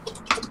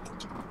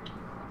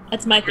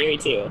 That's my theory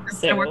too.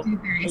 So a working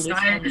theory, at least so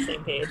we're on the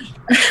same page.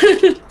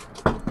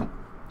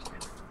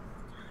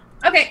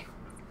 Okay.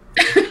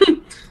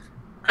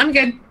 I'm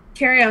good.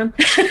 Carry on.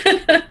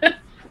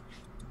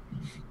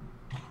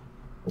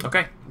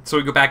 So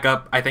we go back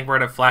up. I think we're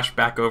gonna flash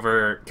back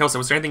over. Kelsa,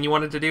 was there anything you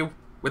wanted to do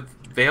with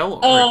Vale?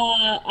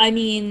 I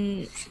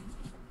mean,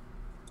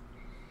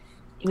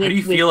 how do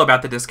you feel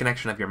about the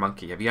disconnection of your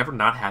monkey? Have you ever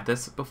not had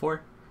this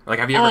before? Like,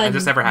 have you ever? Has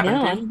this ever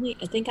happened to you?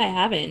 I think I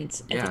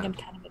haven't. Yeah. I think I'm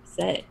kind of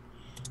upset,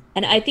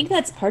 and I think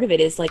that's part of it.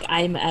 Is like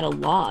I'm at a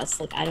loss.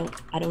 Like I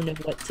don't know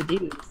what to do.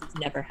 This has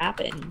never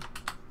happened.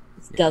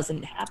 This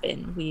doesn't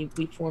happen. We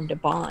formed a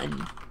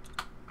bond,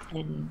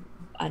 and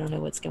I don't know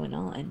what's going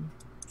on.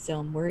 So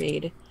I'm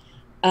worried.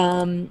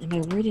 Am I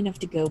worried enough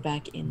to go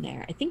back in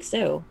there? I think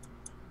so.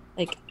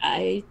 Like,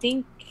 I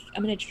think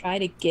I'm gonna try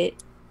to get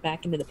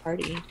back into the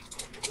party.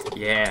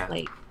 Yeah.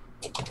 Like.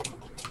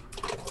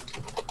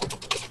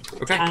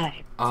 Okay.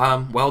 Hi.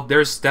 Well,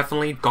 there's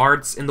definitely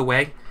guards in the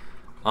way.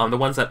 The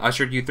ones that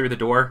ushered you through the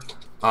door,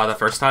 the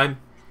first time.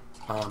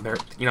 They're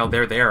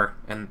there,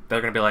 and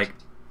they're gonna be like,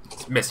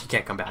 "Miss, you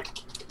can't come back."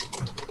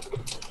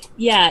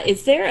 Yeah.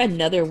 Is there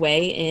another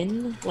way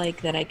in,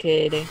 like, that I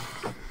could?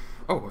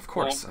 Oh, of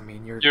course. Well, I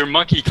mean, your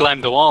monkey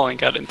climbed the wall and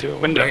got into a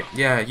window. Right?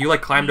 Yeah, you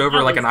like climbed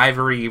over like an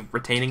ivory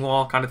retaining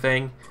wall kind of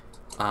thing.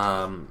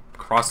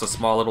 Crossed a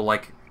small little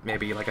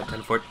maybe like a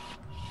 10-foot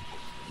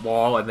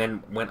wall, and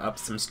then went up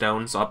some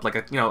stones, up like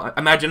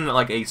imagine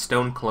like a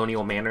stone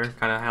colonial manor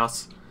kind of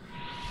house.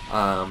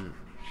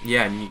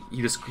 Yeah, and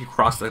you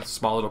crossed a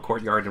small little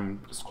courtyard and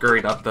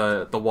scurried up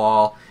the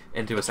wall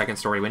into a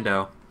second-story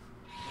window.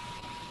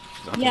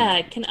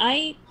 Yeah, can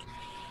I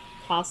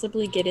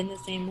possibly get in the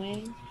same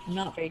way? I'm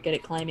not very good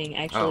at climbing,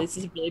 actually. Oh. This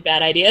is a really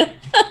bad idea.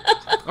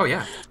 Oh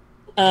yeah.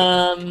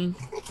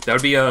 That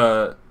would be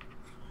a.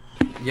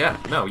 Yeah,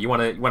 no, you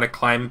want to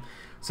climb.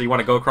 So you want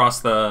to go across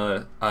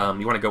the.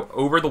 You want to go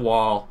over the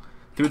wall,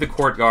 through the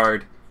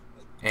courtyard,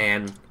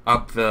 and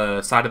up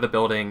the side of the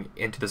building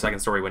into the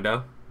second-story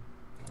window.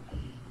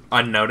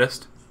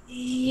 Unnoticed.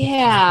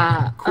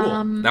 Yeah.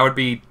 Cool. That would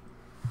be.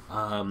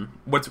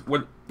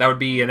 That would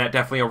be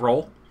definitely a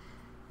roll.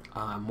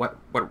 What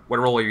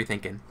role are you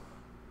thinking?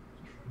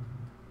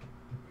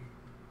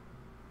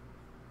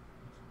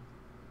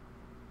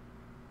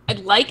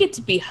 I'd like it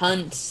to be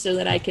hunt so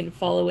that I can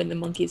follow in the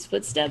monkey's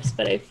footsteps,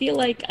 but I feel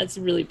like that's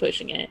really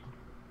pushing it.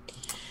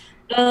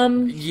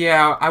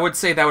 Yeah, I would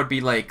say that would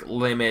be like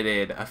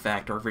limited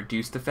effect or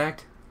reduced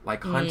effect,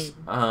 like hunt.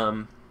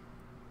 Hunt.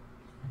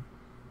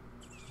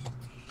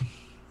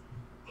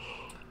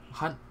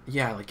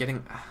 Yeah, like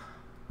getting.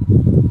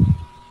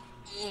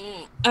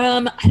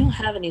 I don't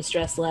have any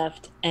stress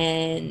left,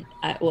 and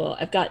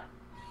I've got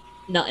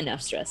not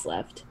enough stress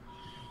left.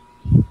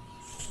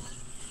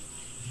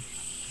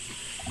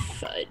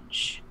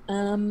 Fudge.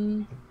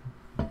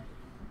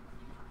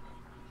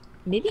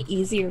 Maybe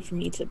easier for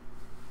me to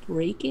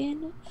break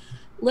in.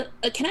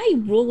 Can I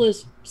roll a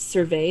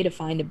survey to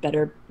find a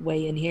better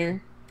way in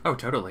here? Oh,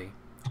 totally.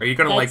 Are you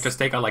gonna just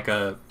take on like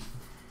a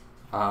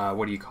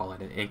what do you call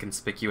it? An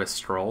inconspicuous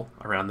stroll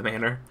around the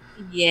manor?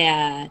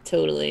 Yeah,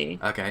 totally.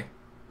 Okay.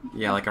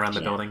 Yeah, like around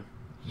the building.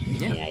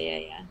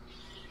 Yeah.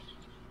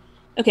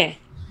 Okay.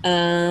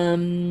 All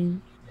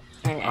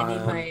right. I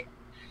need my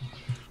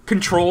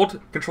controlled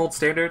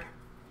standard.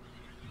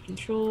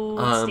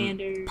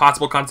 Standard.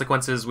 Possible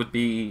consequences would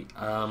be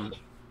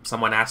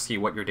someone asks you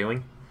what you're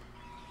doing.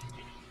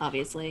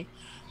 Obviously.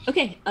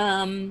 Okay.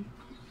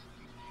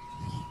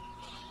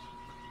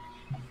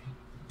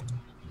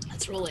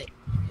 Let's roll it.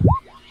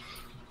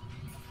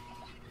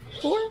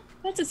 4?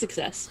 That's a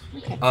success.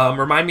 Okay.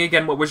 Remind me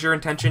again, what was your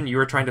intention? You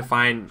were trying to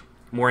find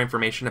more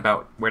information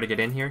about where to get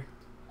in here?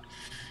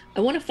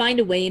 I want to find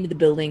a way into the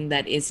building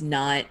that is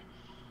not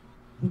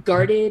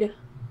guarded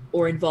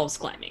or involves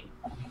climbing.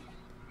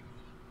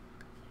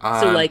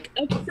 So, like,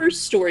 a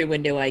first-story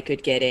window I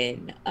could get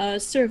in, a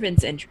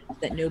servant's entrance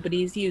that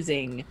nobody's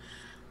using.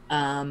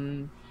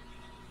 That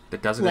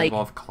doesn't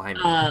involve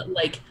climbing.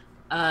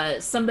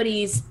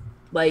 Somebody's,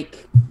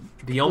 like...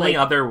 The only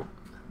other...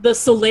 The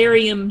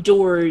solarium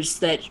doors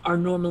that are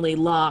normally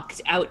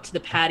locked out to the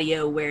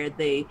patio where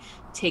they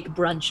take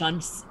brunch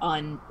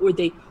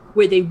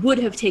where they would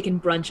have taken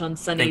brunch on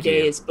sunny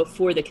days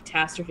before the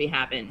catastrophe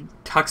happened.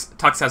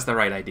 Tux has the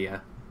right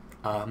idea.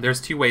 There's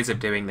 2 ways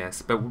of doing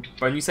this, but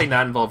when you say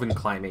not involving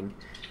climbing,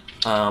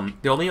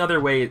 the only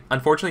other way,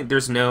 unfortunately,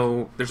 there's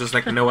just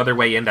like no other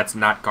way in that's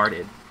not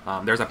guarded.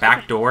 There's a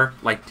back door,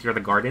 like near the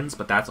gardens,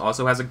 but that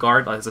also has a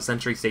guard, has a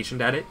sentry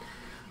stationed at it.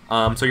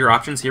 So your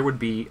options here would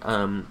be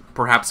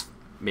perhaps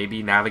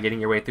maybe navigating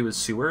your way through the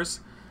sewers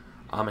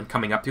and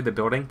coming up through the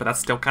building, but that's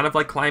still kind of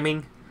like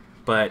climbing,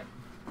 but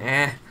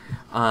I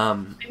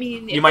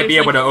mean, you might be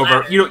able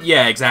to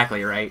yeah,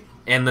 exactly, right.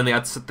 And then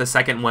the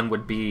second one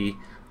would be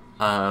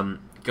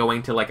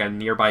going to like a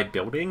nearby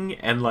building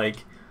and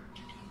like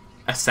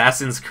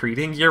Assassin's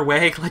Creeding your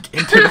way like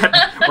into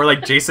that, or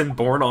like Jason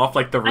Bourne off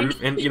like the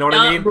roof, and you know what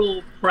I mean?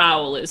 Roll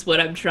prowl is what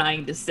I'm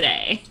trying to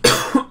say.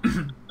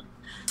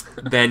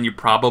 Then your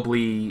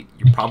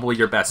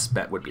best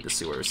bet would be the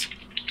sewers.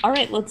 All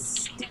right,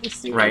 let's do the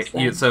sewers.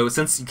 Right. So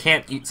since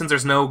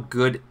there's no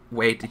good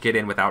way to get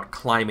in without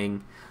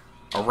climbing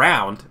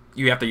around,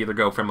 you have to either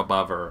go from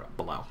above or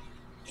below.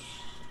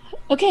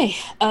 Okay,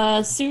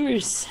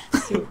 sewers.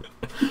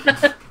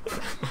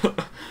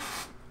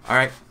 All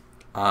right.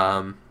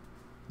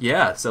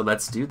 Yeah, so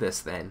let's do this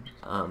then.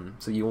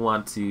 So you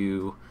want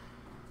to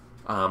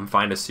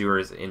find a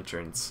sewer's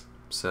entrance.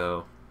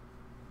 So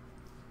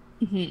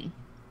Mm-hmm.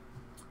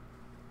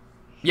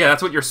 yeah,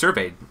 that's what your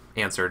survey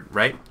answered,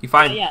 right? You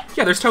find Yeah.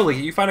 there's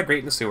totally you find a grate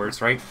in the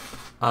sewers, right?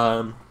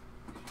 And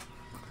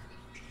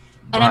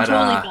I'm But,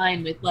 totally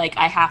fine with like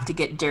I have to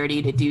get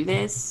dirty to do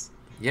this,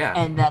 yeah.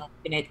 and that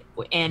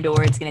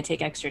or it's gonna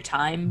take extra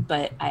time.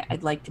 But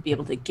I'd like to be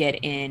able to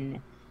get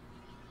in,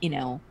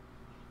 to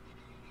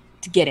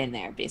get in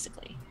there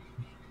basically.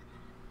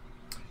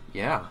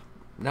 Yeah.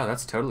 No,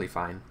 that's totally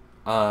fine.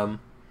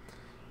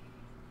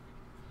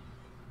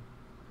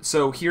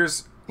 So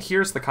here's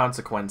the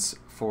consequence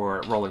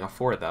for rolling a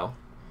 4 though.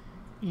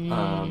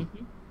 Mhm.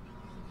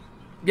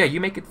 Yeah,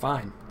 you make it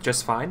fine.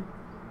 Just fine.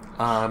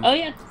 Oh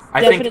yeah.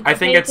 I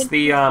think it's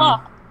the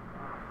Oh,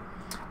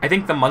 I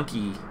think the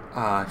monkey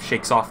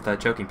shakes off the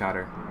choking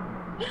powder.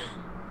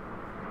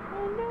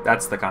 no.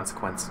 That's the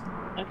consequence.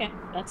 Okay,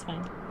 that's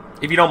fine.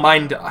 If you don't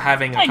mind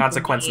having a Fine for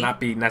consequence me. not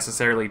be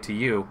necessarily to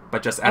you,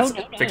 but just as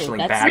No, fictionally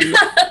that's-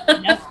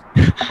 bad, No,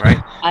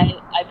 right?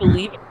 I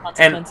believe in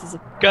consequences of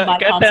God my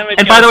damn it, consequences.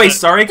 And by the way, Kelsa.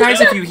 sorry guys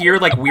if you hear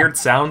like weird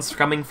sounds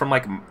coming from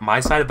like my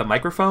side of the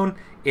microphone.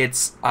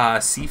 It's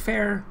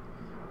Seafair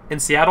in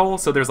Seattle,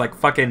 so there's like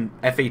fucking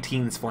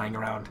F-18s flying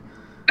around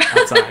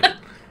outside.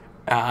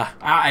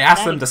 I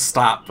asked them to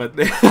stop, but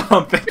they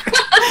don't think.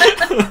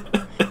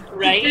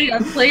 Right? Hey,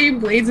 I'm playing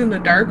Blades in the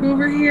Dark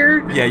over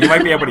here. Yeah, you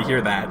might be able to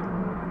hear that.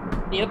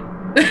 Yep.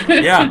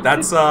 Yeah,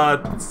 that's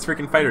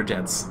freaking fighter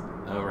jets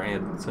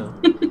overhead. So,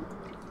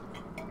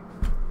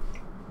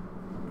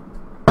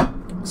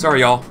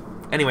 sorry, y'all.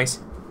 Anyways,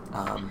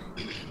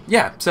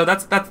 yeah. So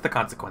that's the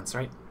consequence,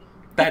 right?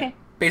 That Okay.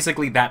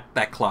 basically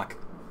that clock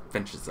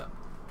finishes up.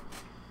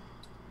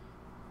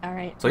 All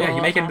right. So yeah, you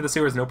well, make it into the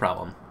sewers, no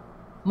problem.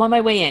 I'm on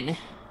my way in.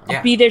 I'll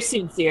Yeah. be there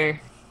soon,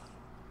 Seer.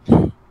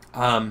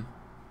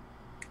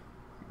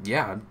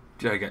 Yeah.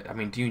 I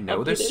mean, do you know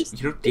Okay, this? there's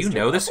Do you Mr.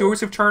 know the Bubble.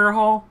 sewers of Charter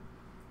Hall?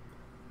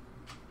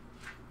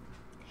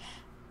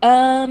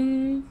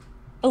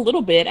 A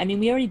little bit. I mean,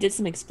 we already did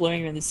some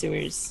exploring around the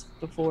sewers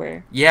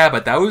before. Yeah,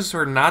 but those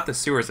are not the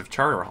sewers of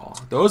Charter Hall.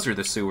 Those are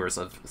the sewers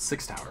of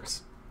Six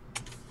Towers.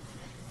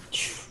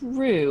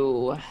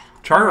 True.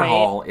 Charter Alright.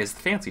 Hall is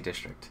the fancy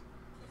district.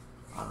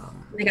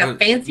 They got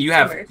fancy you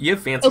have sewers. you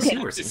have fancy Okay.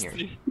 sewers in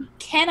here.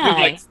 Can With,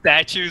 I? like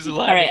statues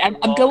alive. All right,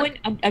 I'm going.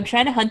 I'm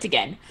trying to hunt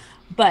again,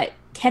 but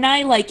can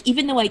I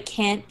even though I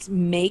can't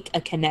make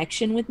a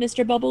connection with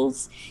Mr.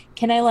 Bubbles,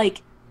 can I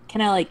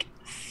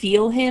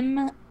feel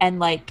him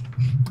and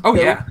Oh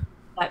Go. yeah.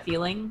 that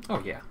feeling,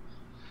 Oh yeah.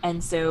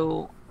 and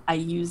so I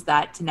use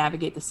that to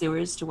navigate the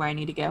sewers to where I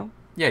need to go.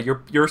 Yeah,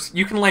 you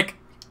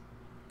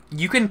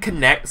can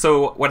connect.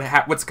 So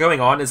what's going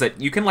on is that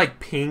you can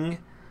ping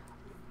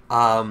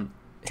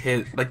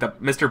his the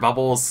Mr.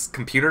 Bubbles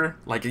computer,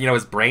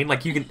 his brain,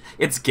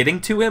 it's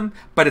getting to him,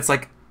 but it's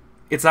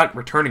not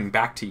returning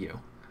back to you.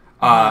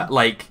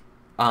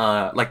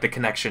 The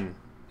connection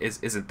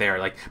isn't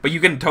there, but you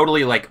can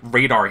totally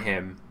radar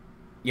him.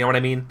 You know what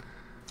I mean?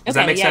 Does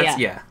that Okay, make yeah, sense?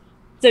 yeah.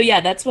 So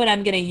yeah, that's what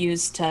I'm gonna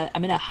use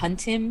I'm gonna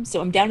hunt him. So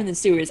I'm down in the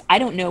sewers. I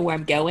don't know where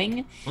I'm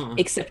going Mm-mm.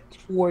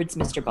 except towards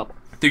Mr. Bubble.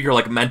 Through your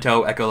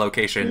mento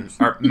echolocation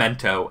or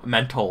mental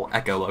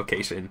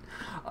echolocation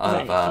of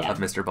Right, yeah. of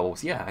Mr.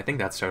 Bubbles. Yeah, I think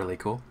that's totally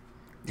cool.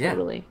 Yeah.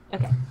 Totally.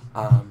 Okay.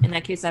 Um, In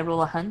that case, I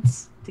roll a hunt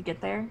to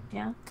get there.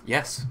 Yeah.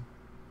 yes.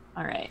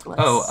 All right.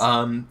 Let's...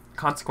 Oh,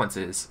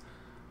 consequences.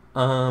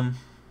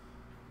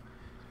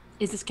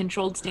 Is this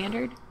controlled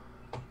standard?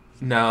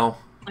 No.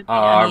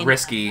 I mean,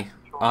 Risky.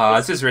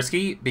 This is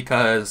risky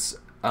because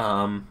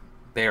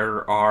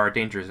there are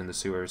dangers in the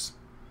sewers.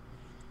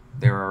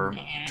 There are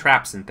Nah.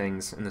 traps and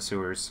things in the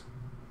sewers.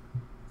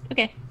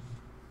 Okay.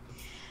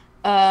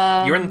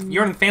 You're in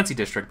the fancy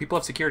district. People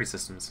have security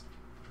systems.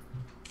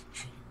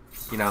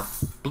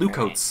 Blue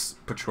coats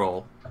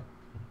patrol.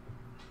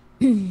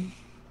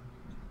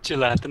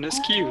 Gelatinous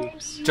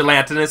cubes.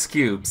 Gelatinous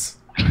cubes.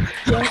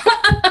 No.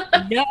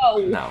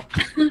 No.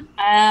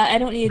 I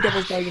don't need a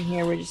devil's bargain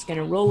here. We're just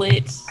gonna roll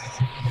it.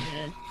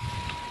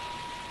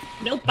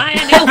 Nope. Bye.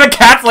 The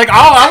cat's like, oh,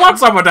 I want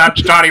some of that,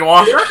 Johnny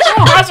Walker.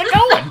 Oh, how's it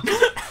going?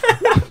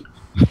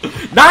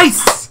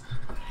 Nice.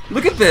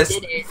 Look at this.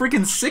 Did it.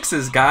 Freaking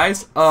sixes,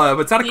 guys. But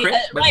it's not a crit.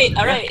 but- Right.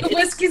 All yeah. right. The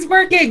whiskey's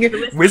working.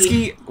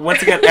 Whiskey,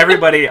 once again,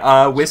 everybody,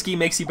 whiskey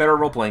makes you better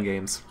role-playing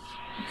games.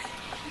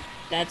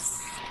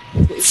 That's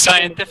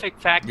Scientific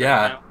fact.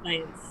 Yeah.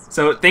 Right Science.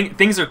 So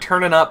things are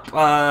turning up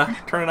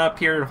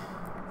here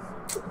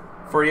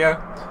for you.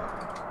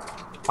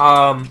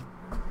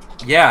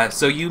 Yeah.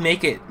 So you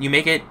make it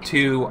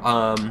to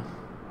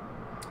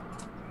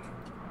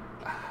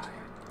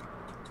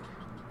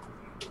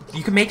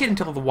you can make it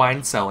into the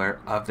wine cellar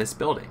of this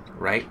building,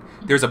 right?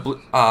 There's a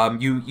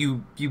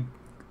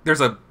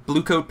there's a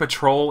blue coat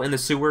patrol in the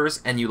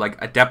sewers, and you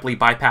adeptly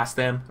bypass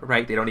them,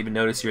 right? They don't even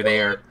notice you're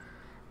there. What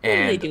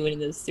are they And doing in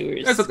those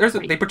sewers?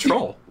 they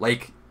patrol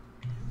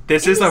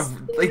this is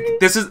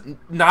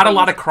not a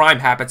lot of crime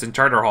happens in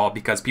Charter Hall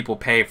because people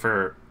pay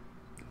for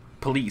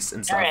police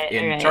and stuff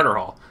in Charter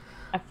Hall.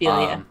 I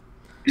feel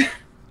you.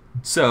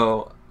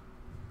 So,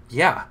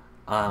 yeah,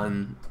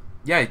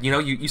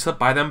 you slip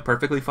by them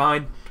perfectly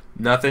fine,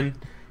 nothing,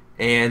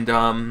 and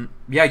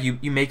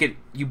you make it.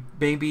 You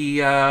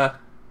maybe like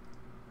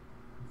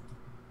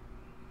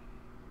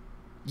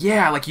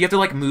you have to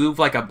like move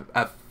like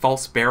a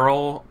false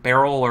barrel,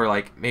 or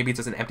like maybe it's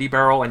just an empty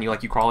barrel, and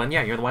you crawl in.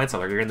 Yeah, you're in the wine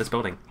cellar. You're in this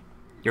building.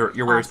 You're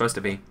where you're supposed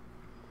to be.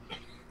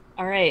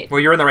 All right. Well,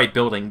 you're in the right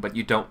building, but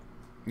you don't.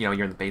 You're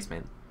in the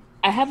basement.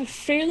 I have a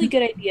fairly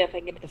good idea if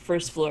I get to the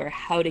first floor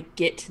how to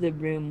get to the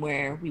room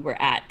where we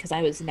were at because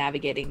I was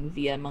navigating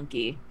via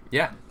monkey.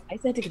 Yeah. I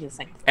said to get to the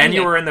second floor. And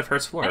you were in the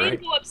first floor, right? I need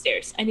to go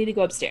upstairs. I need to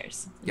go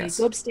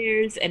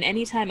upstairs. And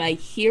anytime I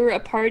hear a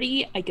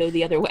party, I go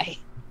the other way.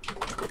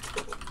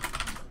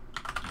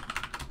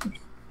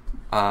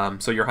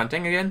 So you're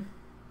hunting again?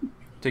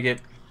 To get...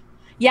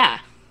 Yeah.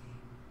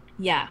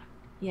 Yep.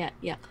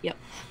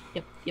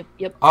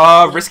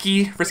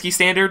 Risky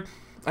standard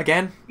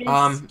again.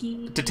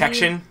 Risky.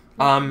 Detection.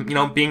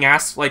 Being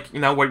asked what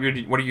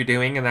are you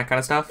doing and that kind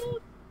of stuff.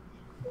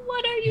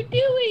 What are you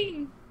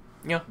doing?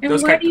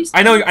 Those kind.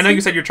 I know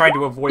you said you're trying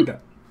to avoid that,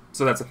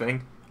 so that's a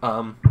thing.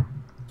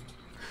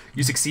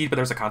 You succeed, but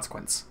there's a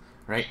consequence,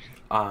 right?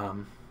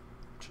 What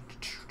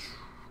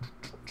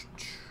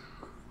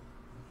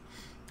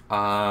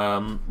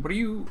are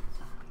you?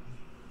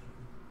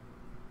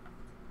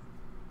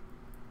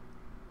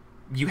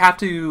 You have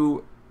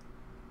to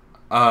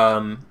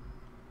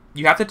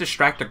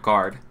distract a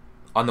guard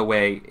on the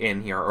way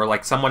in here, or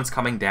like someone's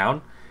coming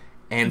down,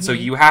 and so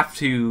you have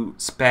to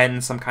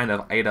spend some kind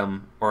of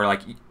item, or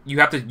like you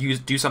have to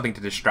do something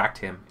to distract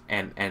him,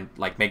 and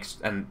like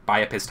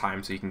buy up his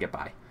time so you can get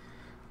by.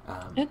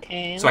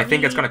 Okay. So I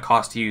think it's going to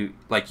cost you,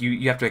 like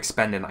you have to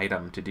expend an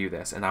item to do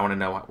this, and I want to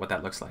know what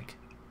that looks like.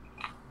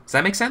 Does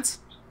that make sense?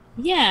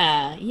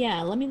 Yeah.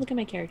 Let me look at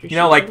my character sheet.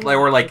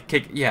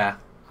 Yeah.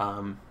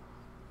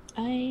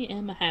 I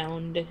am a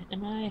hound,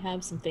 and I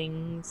have some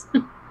things.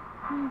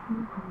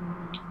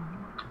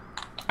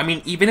 I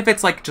mean, even if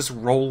it's like just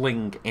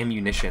rolling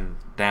ammunition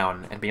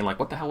down and being like,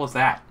 "What the hell was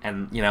that?"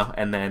 and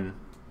and then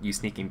you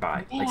sneaking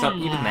by, like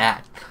even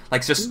that,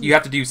 like just you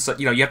have to do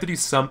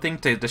something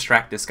to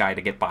distract this guy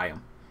to get by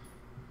him,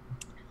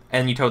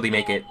 and you totally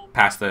make it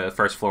past the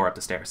first floor up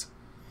the stairs,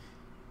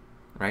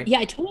 right? Yeah,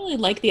 I totally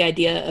like the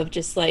idea of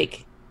just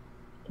like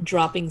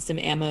dropping some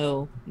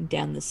ammo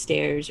down the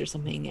stairs or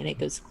something, and it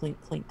goes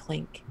clink, clink,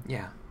 clink.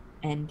 Yeah.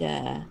 And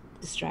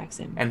distracts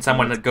him. And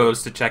someone that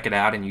goes to check it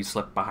out, and you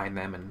slip behind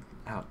them and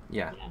out.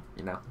 Yeah.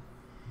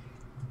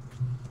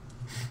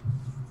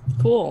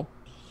 Cool.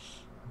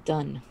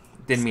 Done.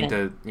 Didn't mean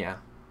to. Yeah.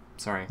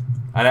 Sorry.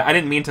 I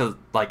didn't mean to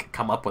like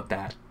come up with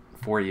that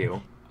for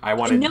you. I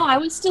wanted. No, I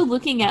was still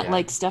looking at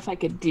like stuff I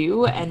could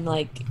do, and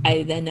like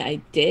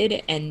I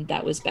did, and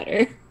that was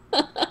better.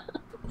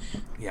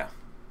 Yeah.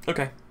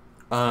 Okay.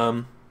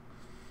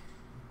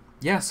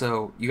 Yeah,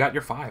 so you got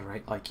your 5,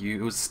 right? Like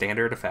it was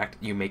standard effect.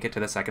 You make it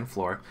to the second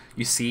floor.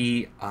 You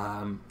see,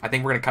 I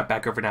think we're gonna cut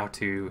back over now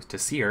to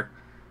Seer,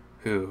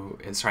 who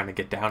is trying to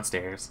get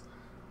downstairs.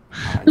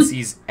 And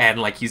he's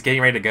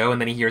getting ready to go, and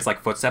then he hears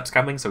like footsteps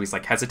coming, so he's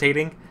like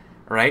hesitating,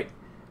 right?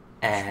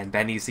 And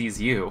then he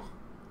sees you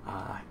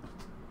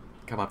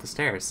come up the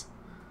stairs.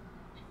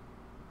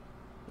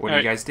 What do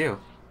you guys do?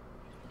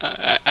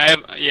 I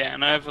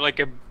have like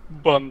a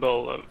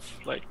bundle of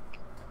like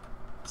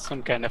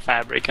some kind of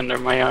fabric under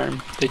my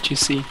arm that you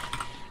see.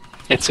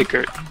 It's a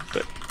curtain,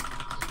 but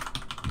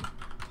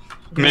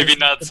maybe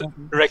not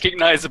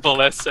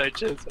recognizable as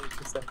such. As I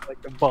just have like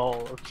a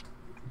ball of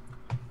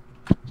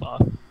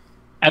cloth.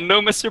 And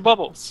no Mr.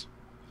 Bubbles.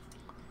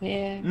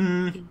 Yeah.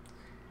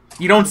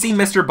 You don't see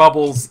Mr.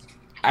 Bubbles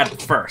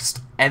at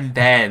first, and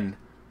then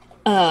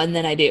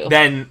I do.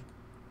 Then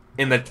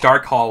in the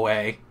dark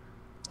hallway,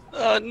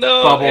 no,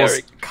 Bubbles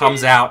Eric,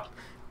 comes out.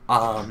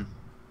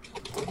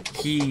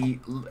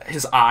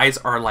 His eyes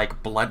are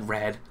like blood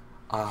red,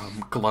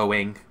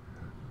 glowing.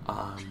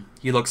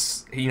 He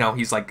looks,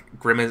 he's like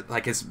grimace,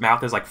 like his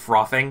mouth is like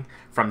frothing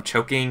from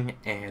choking,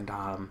 and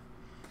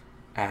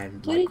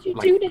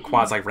like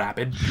quasi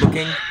rapid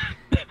looking.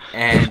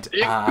 And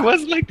it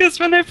was like this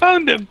when I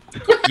found him.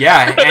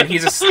 Yeah, and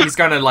he's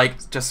gonna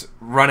like just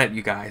run at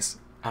you guys.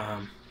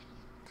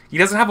 He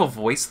doesn't have a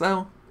voice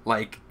though.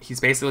 Like his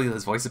voice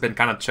has been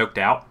kind of choked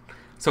out.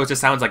 So it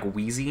just sounds like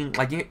wheezing.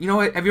 Like, you know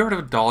what? Have you heard of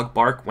a dog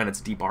bark when it's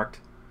debarked?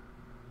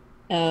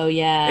 Oh,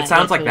 yeah. It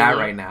sounds like that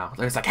right now.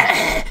 It's like...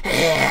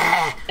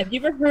 Have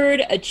you ever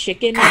heard a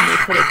chicken when they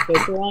put a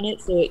choker on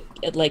it, so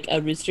it like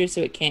a rooster,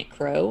 so it can't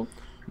crow?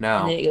 No.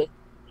 And then it goes...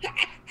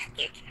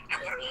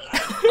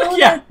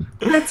 Yeah.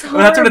 That's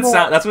horrible.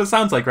 That's what it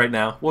sounds like right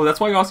now. Well, that's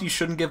why you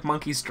shouldn't give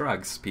monkeys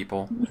drugs,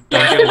 people.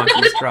 Don't give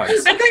monkeys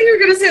drugs. I thought you were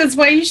going to say that's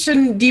why you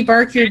shouldn't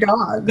debark your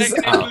dogs.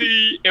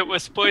 Technically, it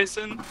was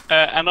poison,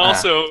 and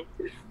also,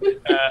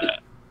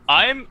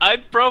 I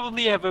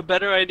probably have a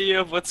better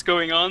idea of what's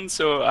going on,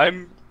 so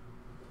I'm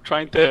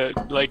trying to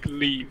like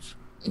leave.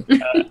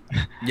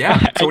 Yeah.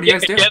 So what do you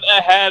guys do? Get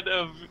ahead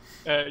of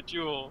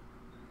Jewel.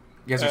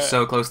 You guys are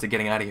so close to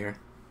getting out of here.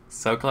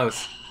 So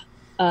close.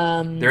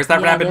 There's yeah,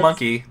 that rabid let's-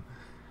 monkey,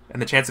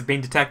 and the chance of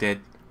being detected,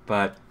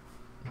 but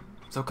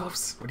so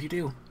close. What do you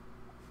do?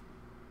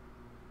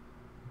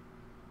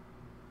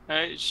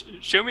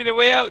 Show me the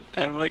way out.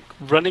 I'm like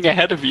running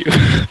ahead of you.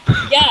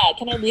 Yeah,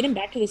 can I lead him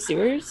back to the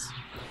sewers?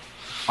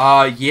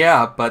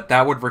 Yeah, but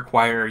that would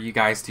require you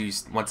guys to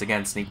once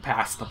again sneak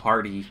past the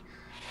party,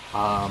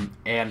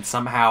 and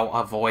somehow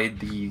avoid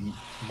the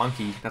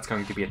monkey that's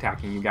going to be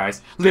attacking you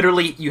guys.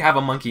 Literally, you have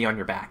a monkey on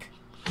your back,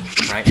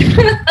 right?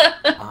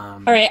 All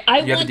right, I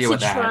you have to want deal to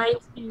with that. try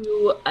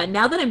to.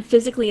 Now that I'm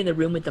physically in the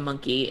room with the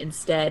monkey,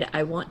 instead,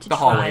 I want to The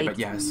try hallway, but to,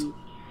 yes.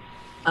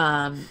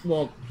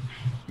 Well,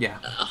 Yeah.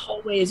 a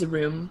hallway is a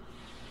room.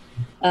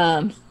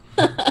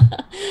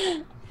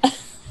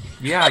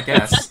 Yeah, I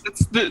guess.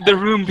 That's the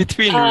room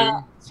between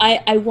rooms.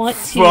 I want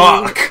to.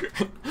 Fuck.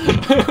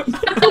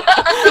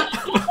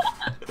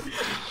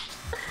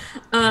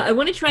 I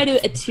want to try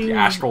to attune. The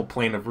astral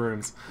plane of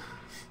rooms.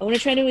 I want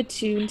to try to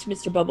attune to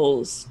Mr.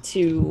 Bubbles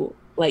to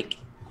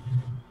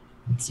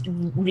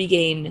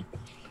regain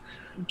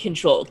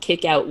control,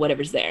 kick out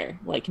whatever's there.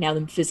 Like now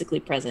I'm physically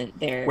present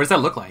there. What does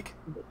that look like?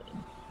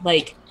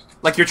 Like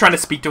you're trying to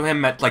speak to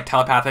him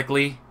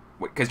telepathically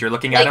because you're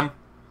looking at him.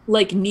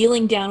 Like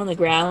kneeling down on the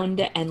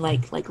ground and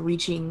like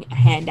reaching a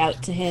hand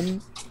out to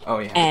him. Oh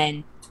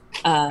yeah.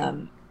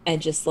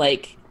 And just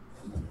like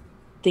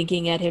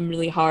thinking at him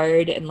really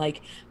hard, and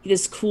like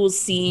this cool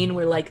scene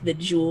where like the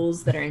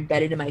jewels that are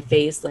embedded in my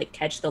face like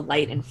catch the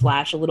light and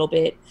flash a little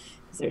bit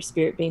because they're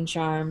spirit bane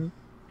charm.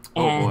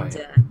 Oh And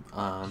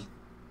boy.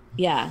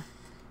 yeah.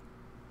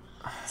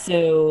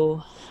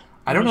 So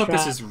I don't know if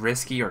this try. is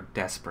risky or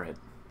desperate.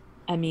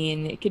 I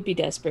mean, it could be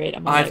desperate.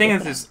 I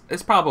think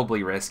it's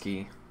probably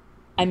risky.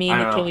 I mean, I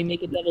don't know. can we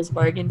make a devil's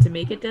bargain to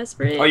make it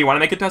desperate? Oh, you want to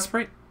make it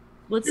desperate?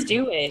 Let's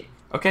do it.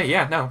 Okay,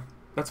 yeah, no,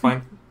 that's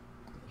fine.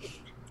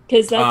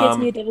 Because that gets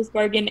me a devil's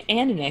bargain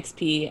and an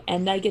XP,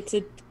 and I get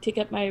to pick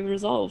up my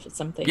resolve at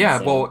something. Yeah,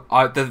 so.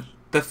 well,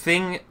 the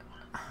thing,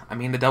 I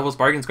mean, the devil's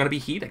bargain is going to be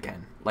heat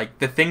again. Like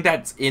the thing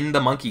that's in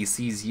the monkey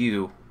sees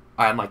you,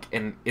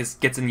 and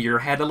gets in your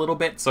head a little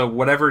bit. So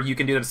whatever you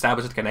can do to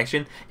establish the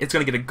connection, it's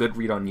going to get a good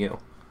read on you.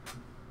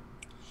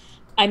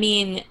 I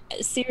mean,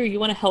 Seer, you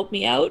want to help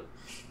me out?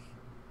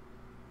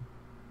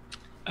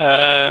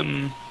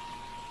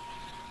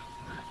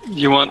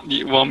 You want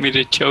me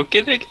to choke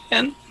it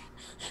again?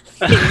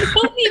 Can you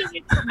help me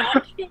to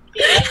not choke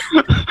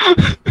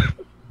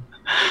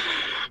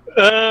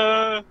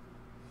it?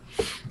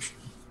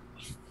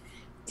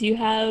 Do you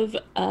have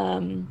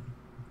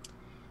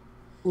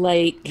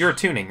like? You're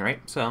attuning, right?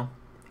 So,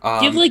 Do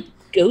you have like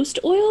ghost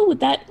oil? Would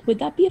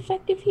that be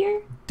effective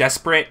here?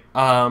 desperate,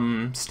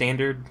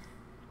 standard.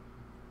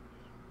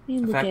 Let me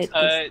look Effect.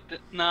 at this.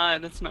 Nah,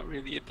 that's not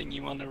really a thing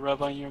you want to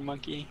rub on your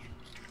monkey.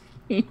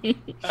 Rub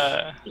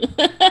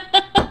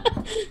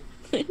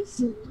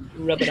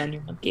it on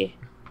your monkey.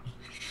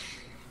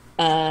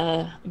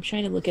 I'm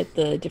trying to look at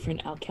the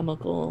different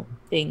alchemical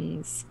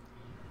things.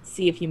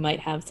 See if you might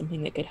have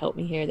something that could help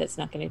me here that's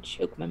not going to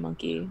choke my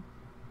monkey.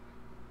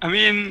 I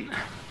mean,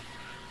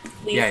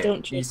 Please Yeah,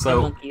 don't choke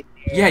so- my monkey.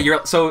 Yeah,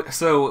 you're so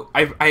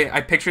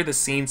I picture the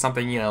scene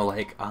something,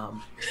 like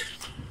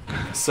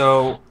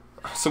so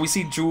we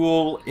see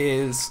Jewel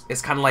is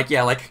kind of like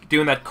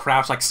doing that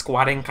crouch, like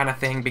squatting kind of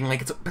thing, being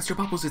like, it's Mr.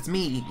 Bubbles, it's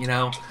me,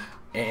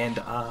 and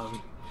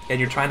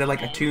you're trying to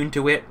like attune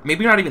to it.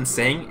 Maybe you're not even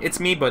saying it's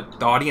me,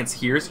 but the audience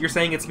hears you're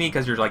saying it's me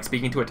because you're like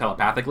speaking to it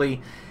telepathically,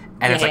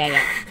 and it's like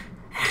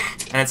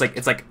and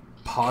it's like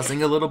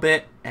pausing a little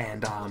bit,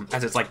 and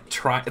as it's like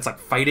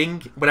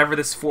fighting whatever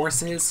this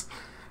force is.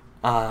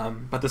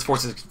 But this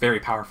force is very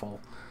powerful.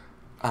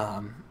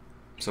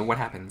 So what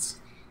happens?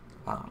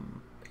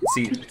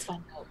 See, Let's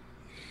find out.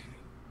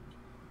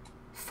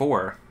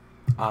 4.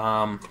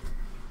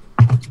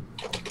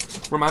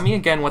 Remind me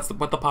again what the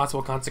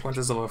possible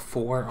consequences of a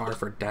 4 are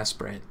for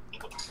desperate.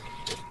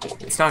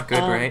 It's not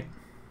good, right?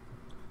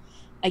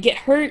 I get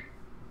hurt.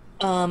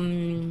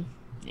 Where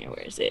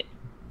is it?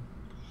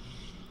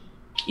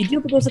 You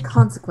deal, but there's a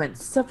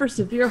consequence. Suffer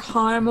severe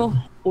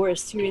harm or a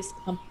serious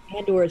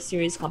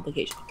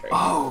complication occurs.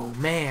 Oh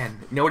man,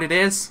 you know what it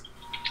is?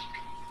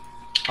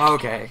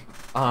 Okay.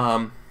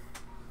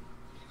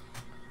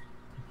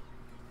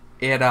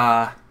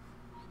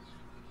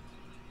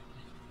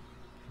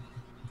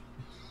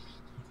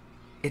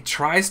 It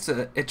tries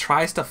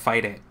to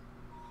fight it.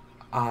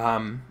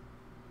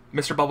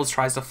 Mr. Bubbles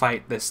tries to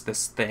fight this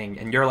thing,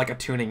 and you're like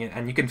attuning it,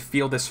 and you can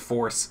feel this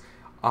force.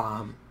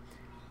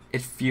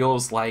 It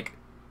feels like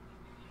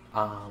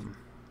it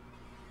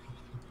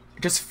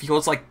just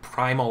feels like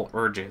primal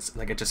urges.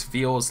 Like it just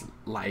feels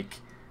like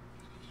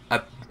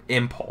a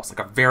impulse, like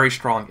a very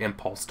strong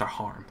impulse to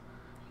harm.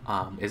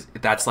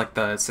 That's like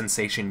the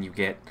sensation you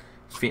get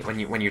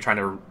when you're trying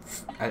to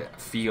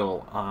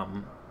feel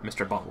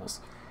Mr. Bubbles.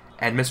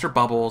 And Mr.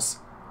 Bubbles,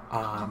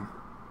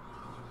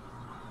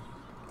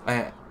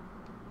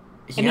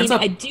 he I ends mean,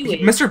 up I do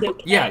it. Mr. So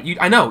Yeah,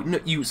 I know. No,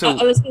 you so.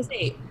 I was gonna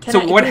say.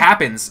 So what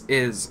happens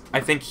is I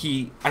think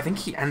he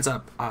ends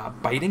up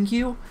biting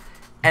you,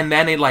 and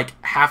then it like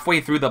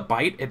halfway through the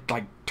bite it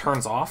like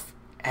turns off,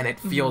 and it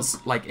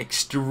feels like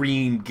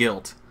extreme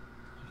guilt,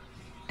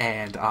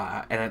 and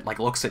it like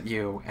looks at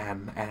you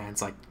and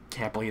it's like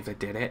can't believe it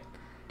did it.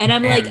 And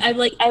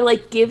I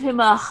give him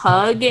a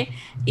hug,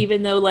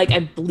 even though like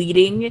I'm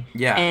bleeding.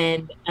 Yeah.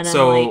 And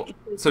so I'm like,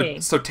 okay.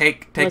 so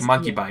take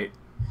monkey bite.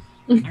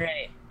 All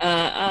right.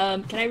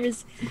 Can I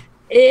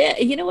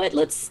you know what?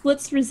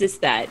 Let's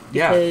resist that.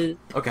 Because,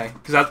 yeah. Okay.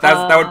 Because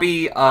that would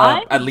be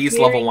at least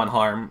level 1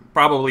 harm,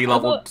 probably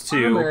level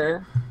 2.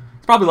 Armor?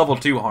 It's probably level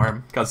 2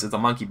 harm because it's a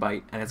monkey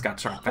bite and it's got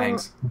sharp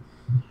fangs.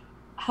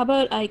 How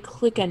about I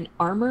click on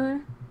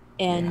armor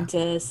and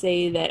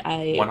say that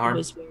I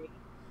was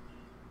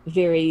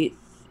very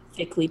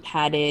thickly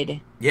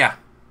padded. Yeah.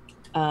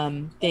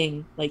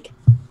 Thing like.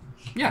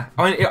 Yeah,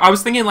 I mean, I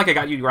was thinking like I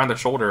got you around the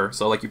shoulder,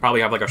 so like you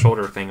probably have like a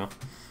shoulder thing.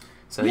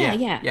 So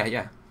yeah.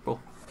 Cool.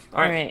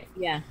 All right.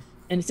 Yeah.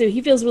 And so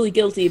he feels really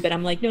guilty, but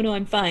I'm like, no,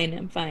 I'm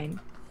fine.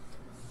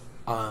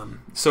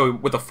 So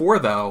with the 4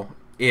 though,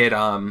 it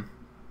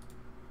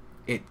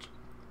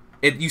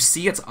you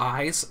see its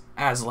eyes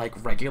as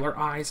like regular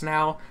eyes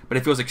now, but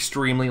it feels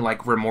extremely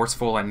like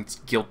remorseful and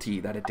guilty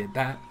that it did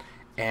that,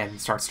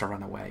 and starts to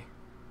run away.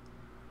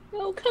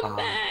 Oh, come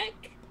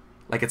back!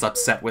 Like it's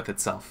upset with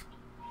itself.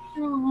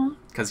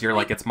 Because you're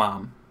like its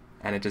mom,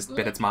 and it just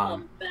bit its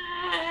mom.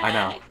 I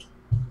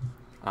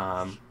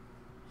know.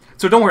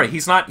 So don't worry,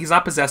 he's not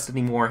possessed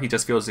anymore. He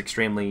just feels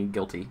extremely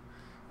guilty.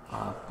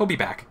 He'll be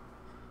back.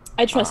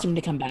 I trust him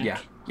to come back. Yeah,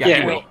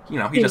 he will. You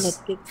know,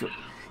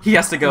 he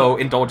has to go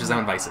indulge his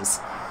own vices.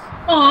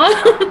 Aww.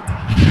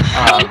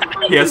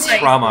 He has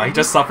trauma. He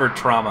just suffered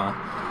trauma.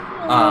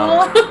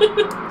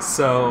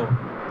 So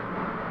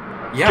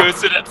yeah,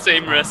 goes to that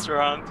same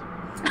restaurant.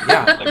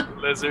 Yeah, like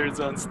lizards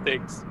on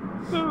sticks.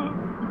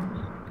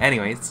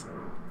 Anyways,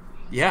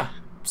 yeah.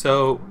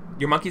 So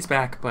your monkey's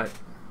back, but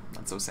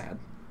not so sad.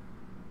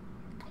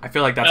 I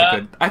feel like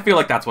that's I feel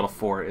like that's what a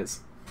 4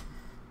 is.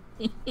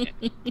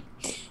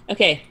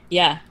 Okay.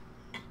 Yeah.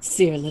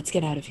 Seer, let's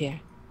get out of here.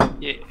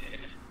 Yeah.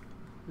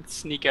 Let's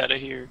sneak out of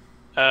here.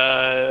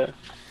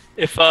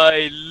 If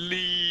I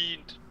lead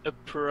a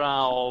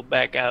prowl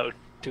back out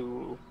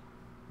to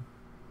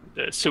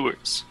the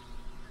sewers.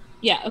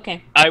 Yeah,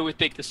 okay. I would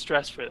take the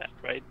stress for that,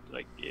 right?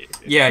 Like,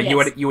 yeah, you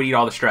would eat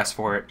all the stress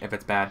for it if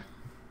it's bad.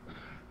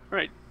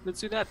 Right, let's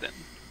do that then.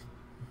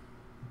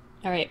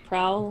 All right,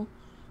 prowl,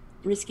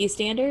 risky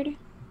standard.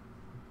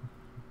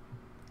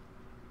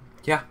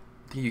 Yeah,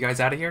 you guys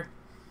out of here?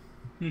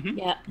 Mm-hmm.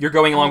 Yeah. You're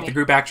going along with the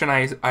group action,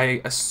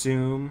 I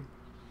assume.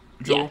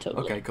 Joel? Yeah,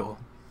 totally. Okay, cool.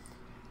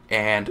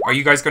 And are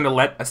you guys going to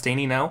let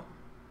Asteyni know?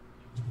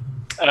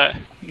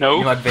 No.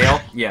 You let Vale?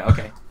 Yeah,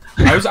 okay.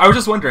 I was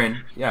just wondering.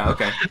 Yeah,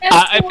 okay.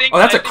 I think. Oh,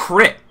 that's a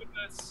crit.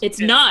 It's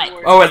not.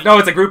 Oh no,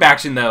 it's a group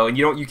action though, and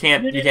you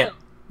can't. No.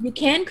 You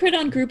can crit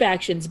on group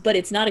actions, but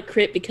it's not a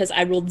crit because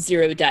I rolled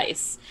 0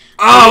 dice.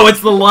 Oh,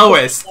 it's the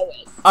lowest.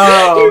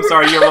 Oh, I'm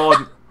sorry, you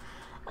rolled.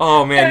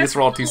 Oh man, you just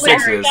rolled 2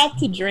 6s. I have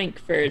to drink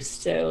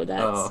first, so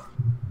that's. Oh.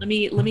 Let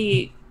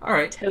me. All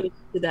right. Toast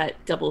to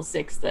that double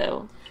 6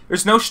 though.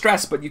 There's no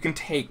stress, but you can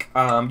take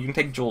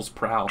Joel's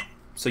prowl,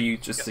 so you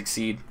just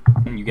succeed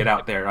and you get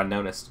out there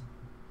unnoticed.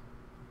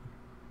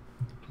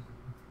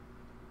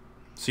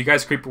 So you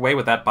guys creep away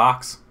with that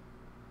box.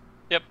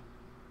 Yep.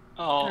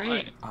 Oh,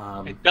 Right.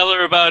 I tell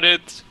her about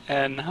it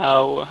and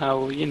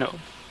how you know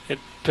it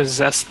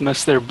possessed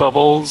Mr.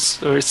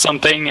 Bubbles or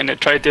something, and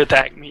it tried to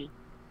attack me.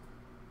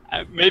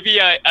 Maybe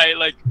I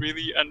like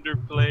really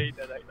underplayed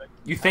that. I like.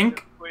 You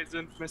think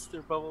poisoned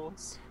Mr.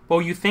 Bubbles?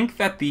 Well, you think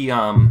that the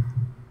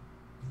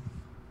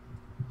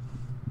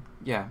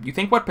yeah, you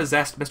think what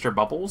possessed Mr.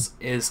 Bubbles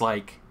is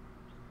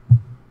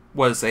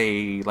was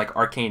a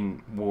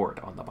arcane ward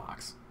on the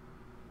box.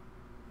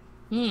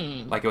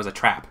 Like it was a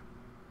trap.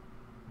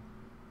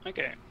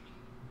 Okay.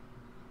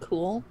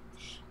 Cool.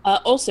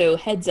 Also,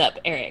 heads up,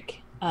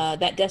 Eric.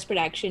 That desperate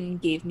action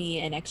gave me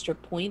an extra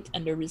point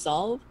under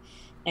resolve.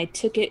 And I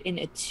took it in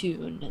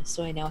attune,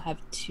 so I now have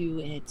 2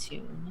 in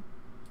attune.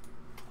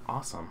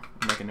 Awesome.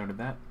 I'll make a note of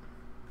that.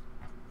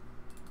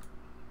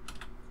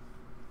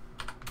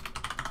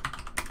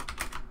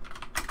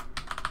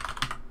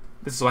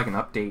 This is so I can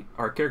update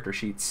our character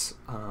sheets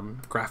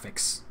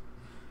graphics.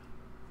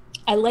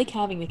 I like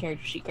having the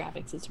character sheet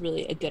graphics. It's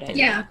really a good idea.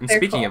 Yeah. And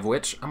speaking of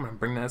which, I'm going to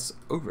bring this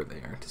over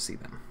there to see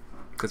them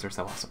because they're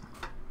so awesome.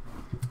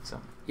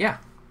 So, yeah.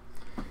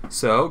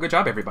 So, good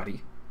job,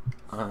 everybody.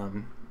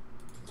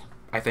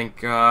 I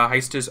think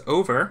Heist is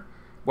over.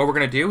 What we're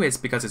going to do is,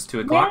 because it's 2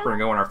 o'clock, we're going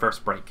to go on our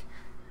first break.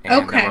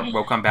 And then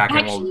we'll come back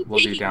and we'll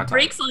do downtime.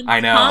 Breaks on I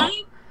know. time?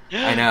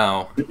 I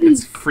know.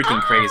 It's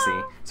freaking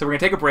crazy. So we're going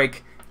to take a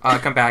break,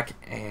 come back,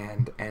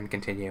 and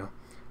continue.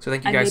 So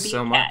thank you guys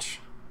so much.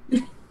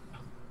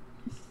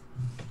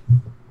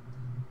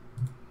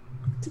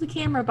 To the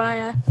camera,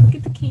 Baya. Look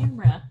at the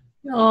camera.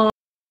 Aww.